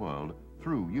spiritual world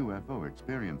through UFO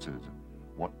experiences.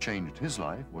 What changed his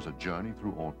life was a journey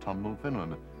through autumnal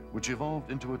Finland, which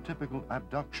evolved into a typical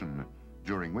abduction,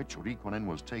 during which Rikonen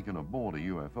was taken aboard a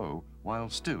UFO while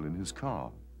still in his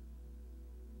car.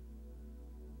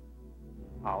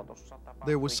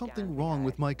 There was something wrong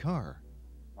with my car.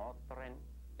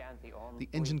 The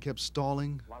engine kept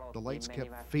stalling, the lights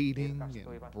kept fading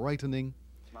and brightening,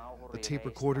 the tape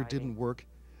recorder didn't work,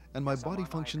 and my body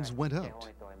functions went out.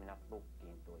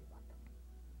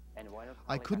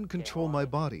 I couldn't control my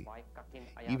body,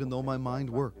 even though my mind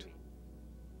worked.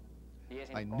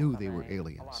 I knew they were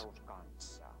aliens.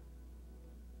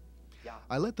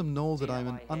 I let them know that I'm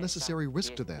an unnecessary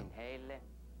risk to them.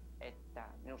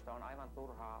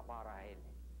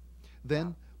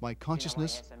 Then my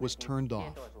consciousness was turned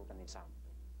off.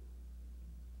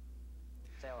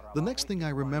 The next thing I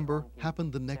remember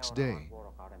happened the next day.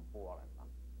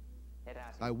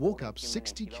 I woke up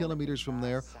 60 kilometers from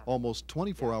there, almost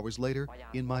 24 hours later,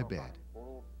 in my bed.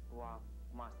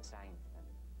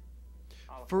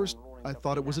 First, I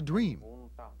thought it was a dream.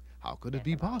 How could it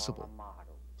be possible?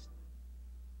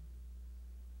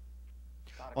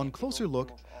 On closer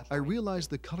look, I realized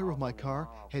the color of my car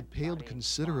had paled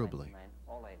considerably,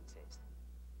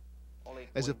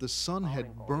 as if the sun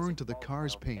had burned to the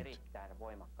car's paint.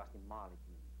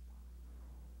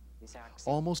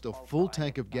 Almost a full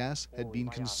tank of gas had been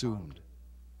consumed.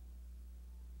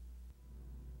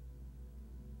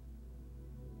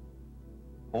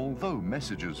 Although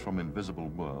messages from invisible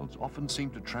worlds often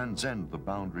seem to transcend the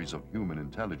boundaries of human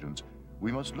intelligence,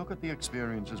 we must look at the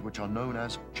experiences which are known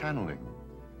as channeling.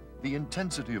 The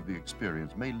intensity of the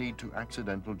experience may lead to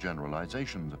accidental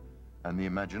generalizations, and the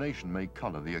imagination may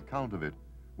color the account of it,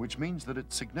 which means that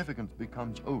its significance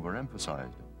becomes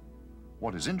overemphasized.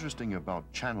 What is interesting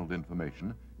about channeled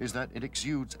information is that it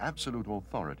exudes absolute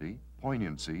authority,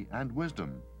 poignancy, and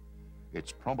wisdom.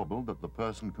 It's probable that the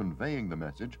person conveying the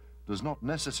message does not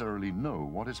necessarily know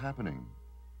what is happening.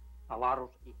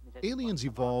 Aliens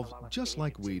evolved just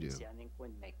like we do.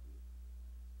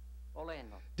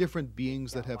 Different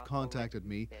beings that have contacted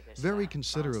me vary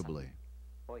considerably.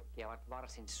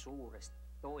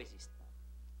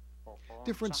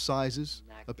 Different sizes,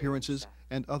 appearances,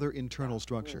 and other internal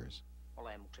structures.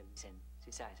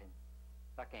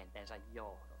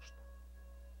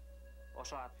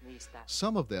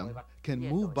 Some of them can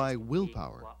move by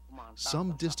willpower,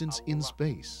 some distance in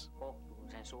space.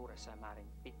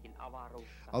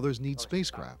 Others need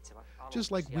spacecraft,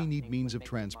 just like we need means of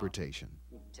transportation.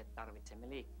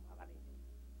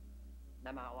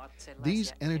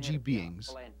 These energy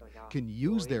beings can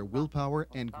use their willpower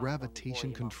and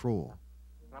gravitation control.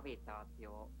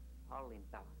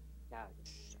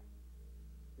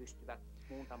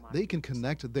 They can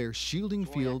connect their shielding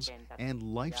fields and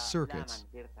life circuits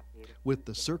with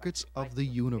the circuits of the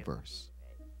universe.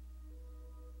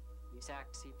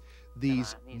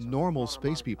 These normal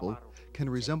space people can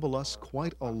resemble us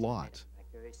quite a lot,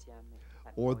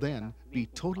 or then be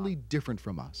totally different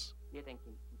from us.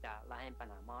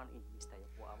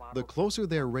 The closer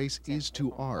their race is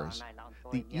to ours,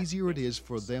 the easier it is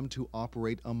for them to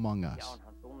operate among us.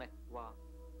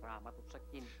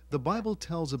 The Bible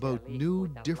tells about new,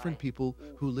 different people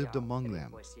who lived among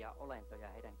them.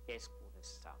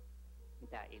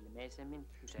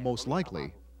 Most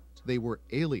likely, they were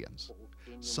aliens,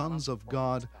 sons of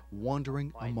God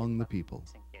wandering among the people.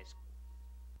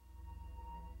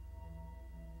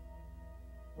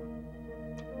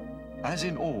 As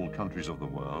in all countries of the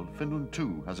world, Finland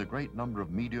too has a great number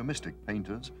of mediumistic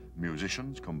painters,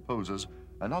 musicians, composers,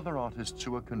 and other artists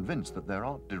who are convinced that their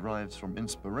art derives from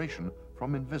inspiration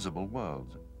from invisible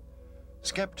worlds.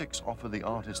 Skeptics offer the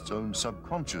artist's own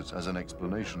subconscious as an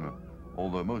explanation,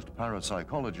 although most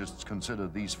parapsychologists consider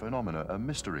these phenomena a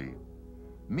mystery.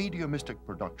 Mediumistic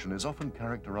production is often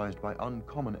characterized by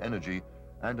uncommon energy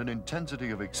and an intensity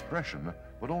of expression,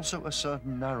 but also a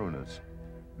certain narrowness.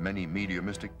 Many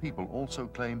mediumistic people also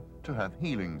claim to have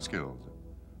healing skills.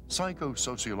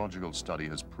 Psychosociological study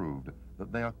has proved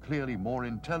that they are clearly more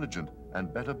intelligent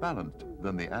and better balanced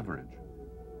than the average.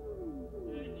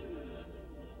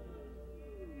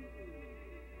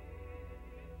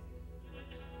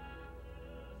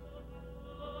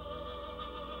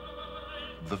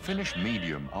 The Finnish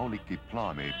medium Aulikki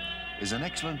Plami is an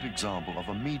excellent example of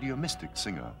a mediumistic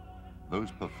singer. Those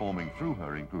performing through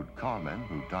her include Carmen,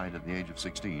 who died at the age of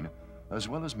 16, as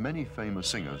well as many famous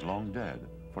singers long dead,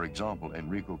 for example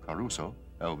Enrico Caruso,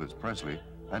 Elvis Presley,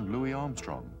 and Louis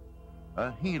Armstrong.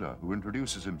 A healer who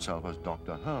introduces himself as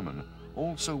Dr. Herman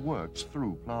also works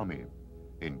through Plami.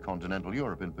 In continental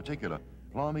Europe in particular,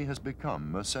 Plami has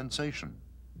become a sensation.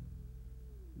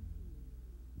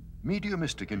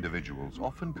 Mediumistic individuals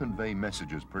often convey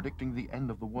messages predicting the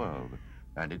end of the world,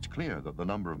 and it's clear that the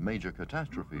number of major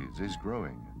catastrophes is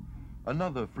growing.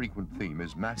 Another frequent theme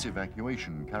is mass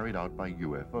evacuation carried out by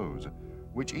UFOs,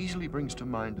 which easily brings to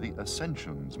mind the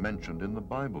ascensions mentioned in the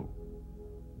Bible.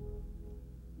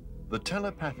 The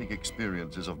telepathic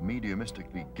experiences of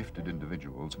mediumistically gifted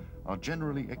individuals are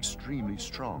generally extremely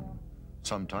strong.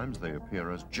 Sometimes they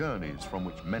appear as journeys from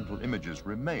which mental images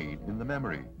remain in the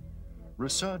memory.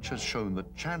 Research has shown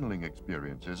that channeling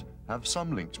experiences have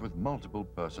some links with multiple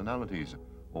personalities,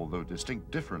 although distinct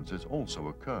differences also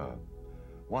occur.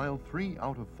 While 3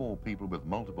 out of 4 people with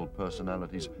multiple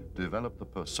personalities develop the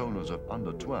personas of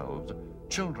under 12s,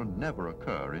 children never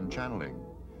occur in channeling.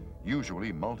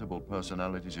 Usually, multiple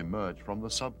personalities emerge from the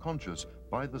subconscious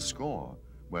by the score,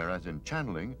 whereas in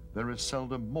channeling, there is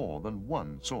seldom more than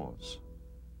one source.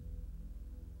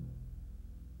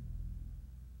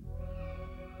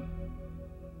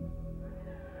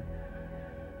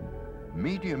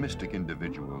 Mediumistic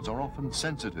individuals are often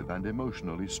sensitive and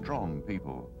emotionally strong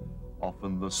people.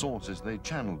 Often the sources they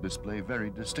channel display very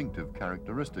distinctive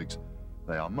characteristics.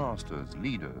 They are masters,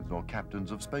 leaders, or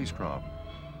captains of spacecraft.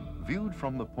 Viewed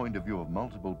from the point of view of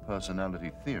multiple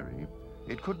personality theory,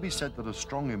 it could be said that a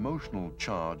strong emotional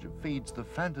charge feeds the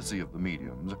fantasy of the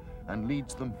mediums and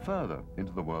leads them further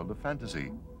into the world of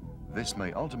fantasy. This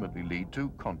may ultimately lead to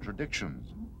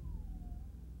contradictions.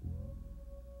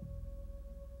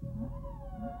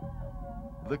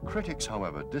 The critics,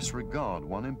 however, disregard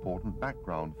one important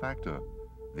background factor.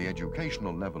 The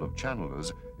educational level of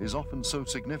channelers is often so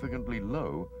significantly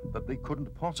low that they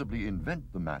couldn't possibly invent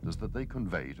the matters that they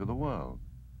convey to the world.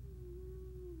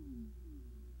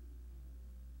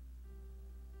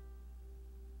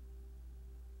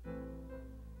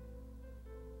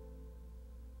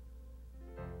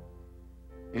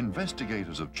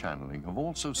 Investigators of channeling have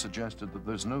also suggested that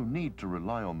there's no need to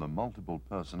rely on the multiple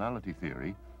personality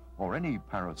theory or any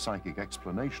parapsychic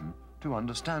explanation to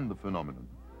understand the phenomenon.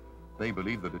 They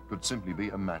believe that it could simply be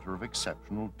a matter of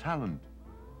exceptional talent.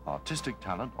 Artistic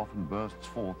talent often bursts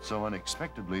forth so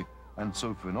unexpectedly and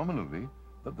so phenomenally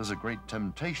that there's a great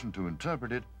temptation to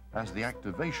interpret it as the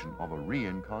activation of a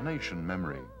reincarnation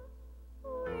memory.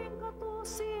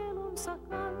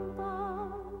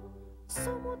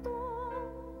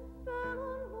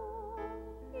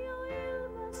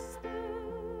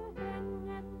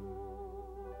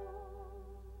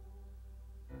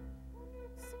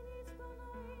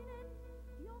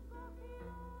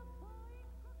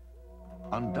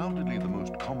 Undoubtedly, the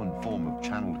most common form of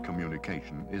channeled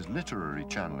communication is literary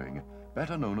channeling,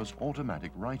 better known as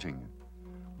automatic writing.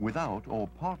 Without or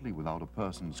partly without a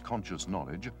person's conscious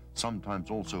knowledge, sometimes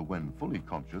also when fully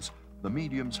conscious, the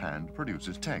medium's hand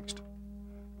produces text.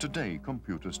 Today,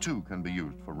 computers too can be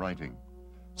used for writing.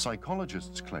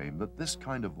 Psychologists claim that this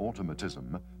kind of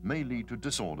automatism may lead to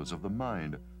disorders of the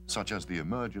mind, such as the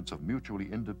emergence of mutually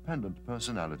independent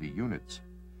personality units.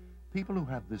 People who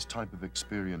have this type of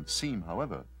experience seem,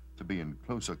 however, to be in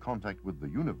closer contact with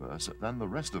the universe than the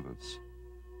rest of us.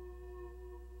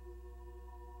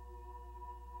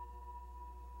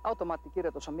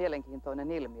 Automaattikirjoitus on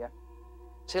mielenkiintoinen ilmiö.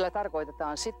 Sillä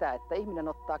tarkoitetaan sitä, että ihminen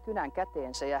ottaa kynän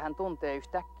käteensä ja hän tuntee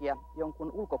yhtäkkiä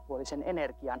jonkun ulkopuolisen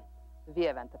energian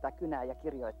vievän tätä kynää ja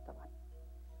kirjoittavan.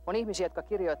 On ihmisiä, jotka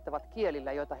kirjoittavat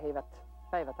kielillä, joita he eivät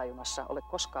päivätajunnassa ole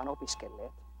koskaan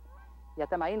opiskelleet. Ja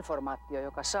tämä informaatio,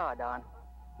 joka saadaan,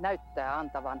 näyttää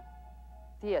antavan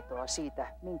tietoa siitä,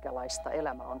 minkälaista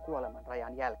elämä on kuoleman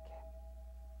rajan jälkeen.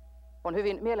 On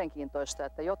hyvin mielenkiintoista,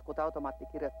 että jotkut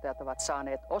automaattikirjoittajat ovat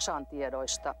saaneet osan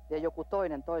tiedoista ja joku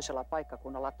toinen toisella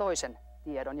paikkakunnalla toisen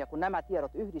tiedon. Ja kun nämä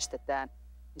tiedot yhdistetään,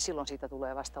 niin silloin siitä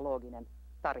tulee vasta looginen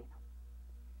tarina.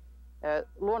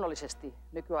 Luonnollisesti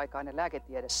nykyaikainen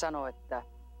lääketiede sanoo, että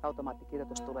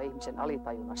automaattikirjoitus tulee ihmisen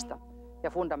alitajunnasta. Ja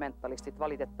fundamentalistit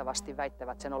valitettavasti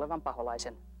väittävät sen olevan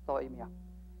paholaisen toimia.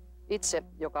 Itse,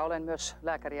 joka olen myös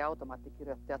lääkäri ja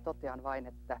automaattikirjoittaja, totean vain,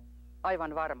 että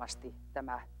aivan varmasti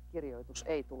tämä kirjoitus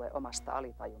ei tule omasta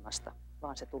alitajunnasta,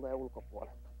 vaan se tulee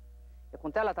ulkopuolelta. Ja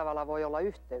kun tällä tavalla voi olla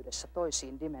yhteydessä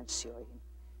toisiin dimensioihin,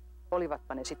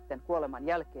 olivatpa ne sitten kuoleman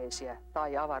jälkeisiä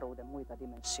tai avaruuden muita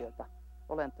dimensioita,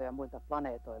 olentoja muilta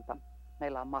planeetoilta,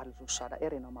 meillä on mahdollisuus saada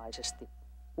erinomaisesti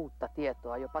uutta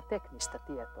tietoa, jopa teknistä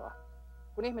tietoa.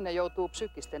 Kun ihminen joutuu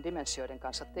psyykkisten dimensioiden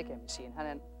kanssa tekemisiin,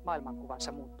 hänen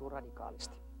maailmankuvansa muuttuu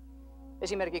radikaalisti.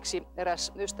 Esimerkiksi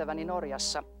eräs ystäväni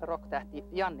Norjassa, rocktähti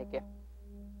Jannike,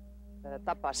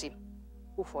 tapasi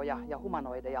ufoja ja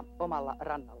humanoideja omalla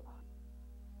rannallaan.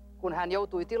 Kun hän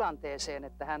joutui tilanteeseen,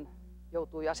 että hän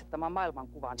joutui asettamaan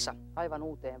maailmankuvansa aivan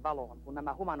uuteen valoon, kun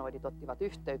nämä humanoidit ottivat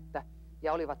yhteyttä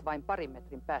ja olivat vain parin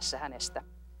metrin päässä hänestä,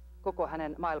 koko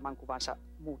hänen maailmankuvansa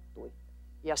muuttui.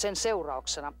 Ja sen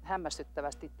seurauksena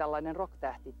hämmästyttävästi tällainen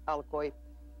rocktähti alkoi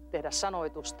tehdä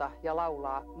sanoitusta ja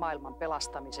laulaa maailman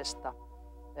pelastamisesta,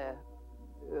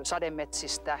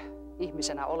 sademetsistä,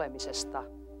 ihmisenä olemisesta,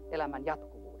 elämän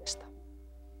jatkuvuudesta.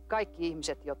 Kaikki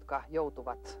ihmiset, jotka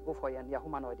joutuvat ufojen ja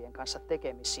humanoidien kanssa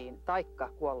tekemisiin, taikka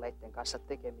kuolleiden kanssa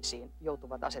tekemisiin,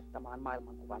 joutuvat asettamaan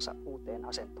maailmankuvansa uuteen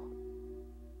asentoon.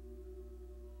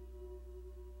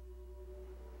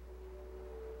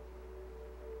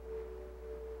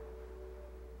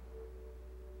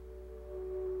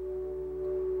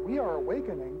 We are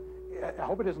awakening, I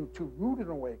hope it isn't too rude an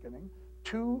awakening,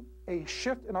 to a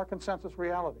shift in our consensus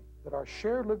reality, that our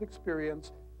shared lived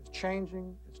experience is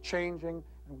changing,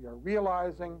 and we are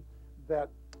realizing that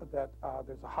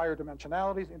there's a higher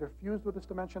dimensionalities interfused with this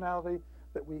dimensionality,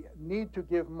 that we need to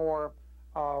give more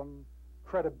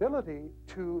credibility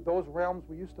to those realms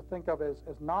we used to think of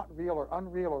as not real or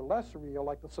unreal or less real,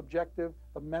 like the subjective,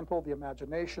 the mental, the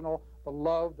imaginational, the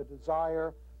love, the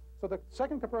desire. So the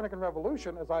second Copernican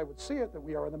revolution, as I would see it, that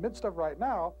we are in the midst of right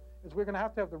now, is we're going to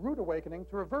have the root awakening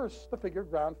to reverse the figured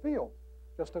ground field,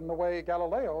 just in the way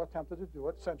Galileo attempted to do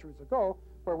it centuries ago,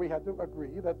 where we had to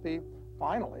agree that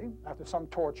finally, after some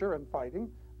torture and fighting,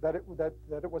 that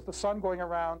it was the sun going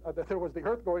around, that there was the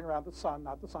Earth going around the sun,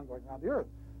 not the sun going around the Earth.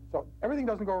 So everything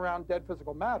doesn't go around dead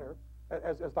physical matter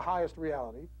as the highest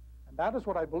reality, and that is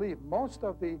what I believe most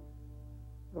of the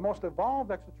most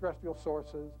evolved extraterrestrial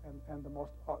sources and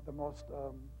the most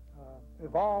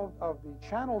evolved of the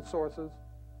channeled sources,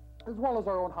 as well as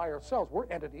our own higher selves. We're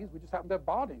entities, we just happen to have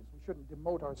bodies. We shouldn't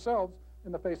demote ourselves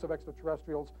in the face of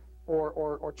extraterrestrials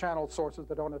or channeled sources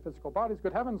that don't have physical bodies.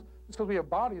 Good heavens, just because we have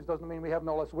bodies doesn't mean we have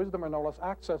no less wisdom or no less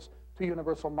access to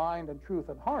universal mind and truth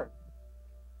and heart.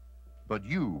 But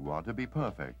you are to be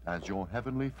perfect as your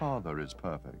Heavenly Father is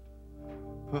perfect.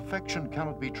 Perfection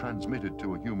cannot be transmitted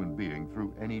to a human being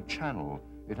through any channel.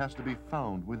 It has to be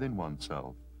found within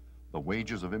oneself. The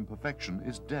wages of imperfection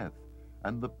is death,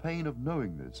 and the pain of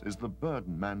knowing this is the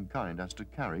burden mankind has to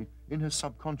carry in his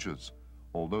subconscious,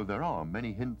 although there are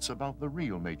many hints about the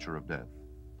real nature of death.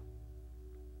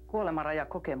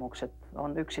 Kuolemanrajakokemukset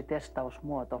on yksi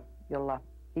testausmuoto, jolla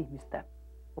ihmistä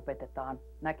opetetaan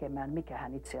näkemään, mikä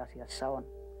hän itse asiassa on.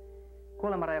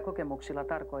 Kuolemanrajakokemuksilla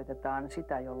tarkoitetaan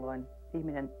sitä, jolloin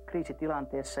ihminen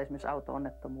kriisitilanteessa, esimerkiksi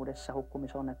auto-onnettomuudessa,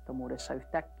 hukkumisonnettomuudessa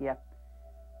yhtäkkiä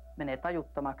menee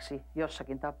tajuttomaksi,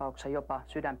 jossakin tapauksessa jopa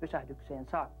sydänpysähdykseen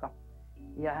saakka,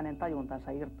 ja hänen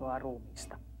tajuntansa irtoaa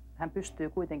ruumiista. Hän pystyy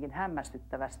kuitenkin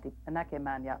hämmästyttävästi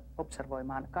näkemään ja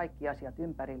observoimaan kaikki asiat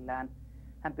ympärillään.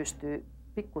 Hän pystyy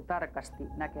pikkutarkasti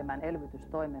näkemään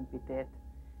elvytystoimenpiteet,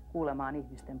 kuulemaan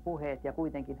ihmisten puheet, ja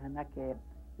kuitenkin hän näkee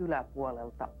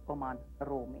yläpuolelta oman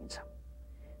ruumiinsa.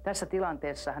 Tässä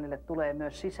tilanteessa hänelle tulee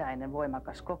myös sisäinen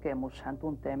voimakas kokemus. Hän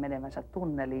tuntee menevänsä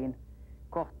tunneliin,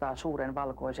 kohtaa suuren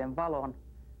valkoisen valon,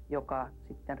 joka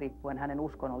sitten riippuen hänen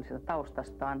uskonnollisesta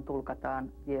taustastaan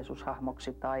tulkataan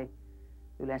Jeesus-hahmoksi tai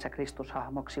yleensä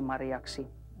Kristus-hahmoksi, Mariaksi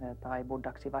tai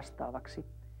Buddhaksi vastaavaksi.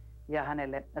 Ja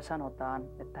hänelle sanotaan,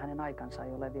 että hänen aikansa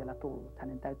ei ole vielä tullut.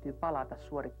 Hänen täytyy palata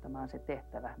suorittamaan se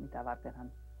tehtävä, mitä varten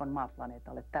hän on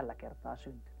maaplaneetalle tällä kertaa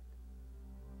syntynyt.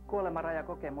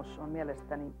 Kuolemanrajakokemus on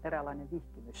mielestäni eräänlainen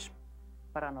vihkimys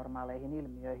paranormaaleihin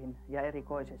ilmiöihin ja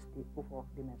erikoisesti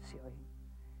UFO-dimensioihin.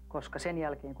 Koska sen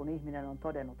jälkeen, kun ihminen on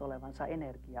todennut olevansa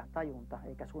energia, tajunta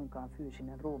eikä suinkaan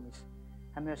fyysinen ruumis,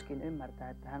 hän myöskin ymmärtää,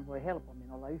 että hän voi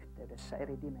helpommin olla yhteydessä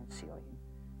eri dimensioihin,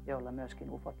 joilla myöskin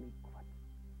UFOt liikkuvat.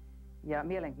 Ja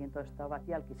mielenkiintoista ovat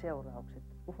jälkiseuraukset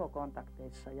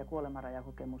UFO-kontakteissa ja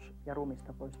kuolemanrajakokemus- ja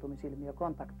ruumista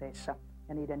poistumisilmiökontakteissa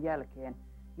ja niiden jälkeen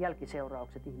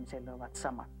jälkiseuraukset ihmiselle ovat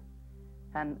samat.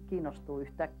 Hän kiinnostuu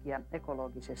yhtäkkiä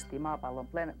ekologisesti maapallon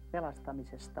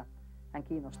pelastamisesta. Hän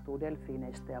kiinnostuu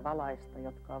delfiineistä ja valaista,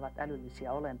 jotka ovat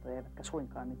älyllisiä olentoja, eivätkä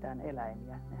suinkaan mitään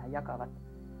eläimiä. Nehän jakavat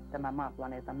tämän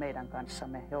maaplaneetan meidän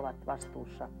kanssamme. He ovat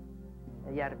vastuussa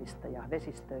järvistä ja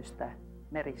vesistöistä,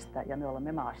 meristä ja me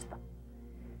olemme maasta.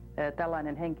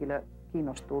 Tällainen henkilö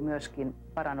kiinnostuu myöskin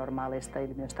paranormaaleista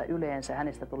ilmiöistä yleensä.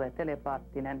 Hänestä tulee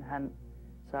telepaattinen, hän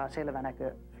saa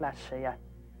selvänäköfläshejä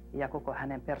ja koko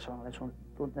hänen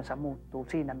persoonallisuutensa muuttuu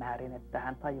siinä määrin, että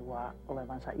hän tajuaa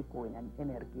olevansa ikuinen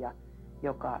energia,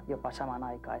 joka jopa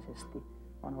samanaikaisesti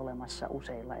on olemassa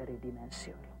useilla eri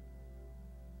dimensioilla.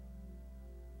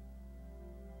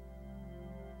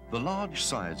 The large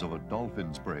size of a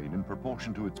dolphin's brain in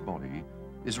proportion to its body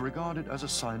is regarded as a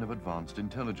sign of advanced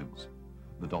intelligence.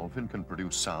 The dolphin can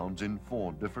produce sounds in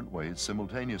 4 different ways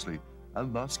simultaneously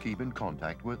and thus keep in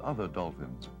contact with other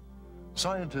dolphins.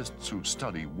 Scientists who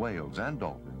study whales and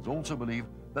dolphins also believe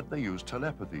that they use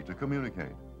telepathy to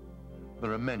communicate.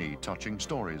 There are many touching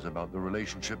stories about the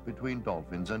relationship between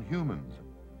dolphins and humans.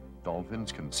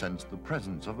 Dolphins can sense the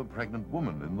presence of a pregnant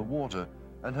woman in the water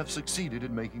and have succeeded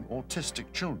in making autistic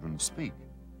children speak.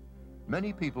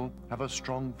 Many people have a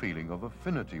strong feeling of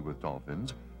affinity with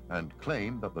dolphins and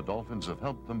claim that the dolphins have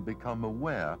helped them become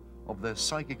aware of their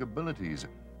psychic abilities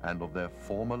and of their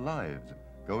former lives,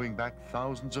 going back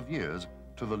thousands of years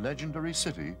to the legendary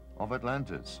city of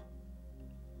Atlantis.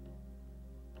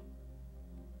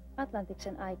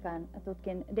 Atlantiksen aikaan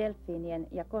tutkin delfiinien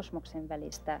ja kosmoksen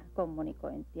välistä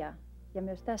kommunikointia ja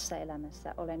myös tässä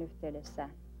elämässä olen yhteydessä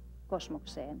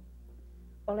kosmokseen.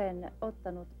 Olen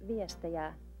ottanut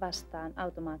viestejä vastaan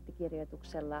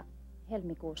automaattikirjoituksella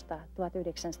helmikuusta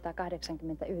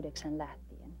 1989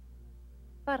 lähtien.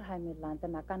 Parhaimmillaan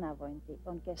tämä kanavointi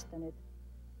on kestänyt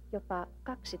jopa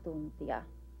 2 tuntia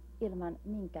ilman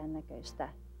minkäännäköistä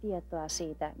tietoa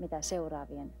siitä, mitä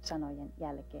seuraavien sanojen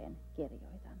jälkeen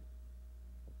kirjoitan.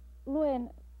 Luen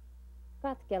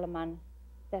katkelman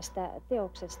tästä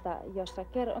teoksesta, jossa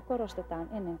korostetaan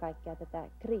ennen kaikkea tätä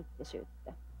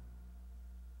kriittisyyttä.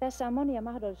 Tässä on monia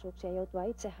mahdollisuuksia joutua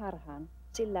itse harhaan,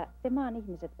 sillä te maan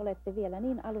ihmiset olette vielä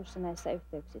niin alussa näissä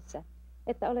yhteyksissä,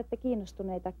 että olette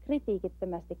kiinnostuneita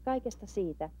kritiikittömästi kaikesta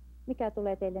siitä, mikä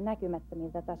tulee teille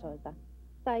näkymättömiltä tasoilta,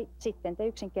 tai sitten te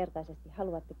yksinkertaisesti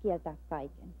haluatte kieltää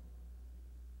kaiken.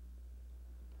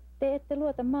 Te ette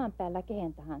luota maan päällä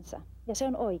kehen tahansa, ja se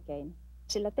on oikein,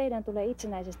 sillä teidän tulee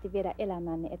itsenäisesti viedä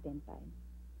elämänne eteenpäin.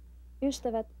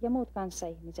 Ystävät ja muut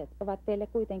kanssaihmiset ovat teille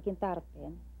kuitenkin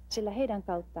tarpeen, sillä heidän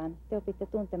kauttaan te opitte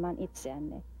tuntemaan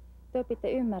itseänne, te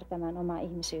opitte ymmärtämään omaa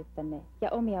ihmisyyttänne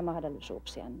ja omia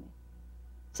mahdollisuuksianne.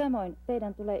 Samoin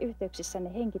teidän tulee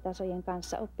yhteyksissänne henkitasojen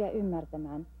kanssa oppia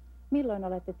ymmärtämään, milloin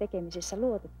olette tekemisissä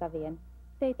luotettavien,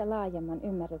 teitä laajemman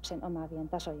ymmärryksen omaavien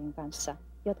tasojen kanssa,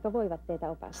 jotka voivat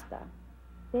teitä opastaa.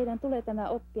 Teidän tulee tämä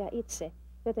oppia itse,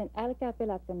 joten älkää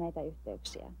pelätkö näitä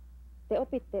yhteyksiä. Te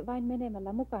opitte vain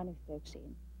menemällä mukaan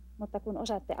yhteyksiin, mutta kun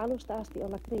osaatte alusta asti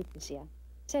olla kriittisiä,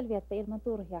 selviätte ilman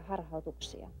turhia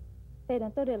harhautuksia.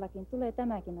 Teidän todellakin tulee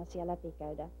tämäkin asia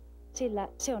läpikäydä, sillä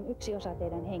se on yksi osa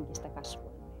teidän henkistä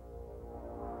kasvua.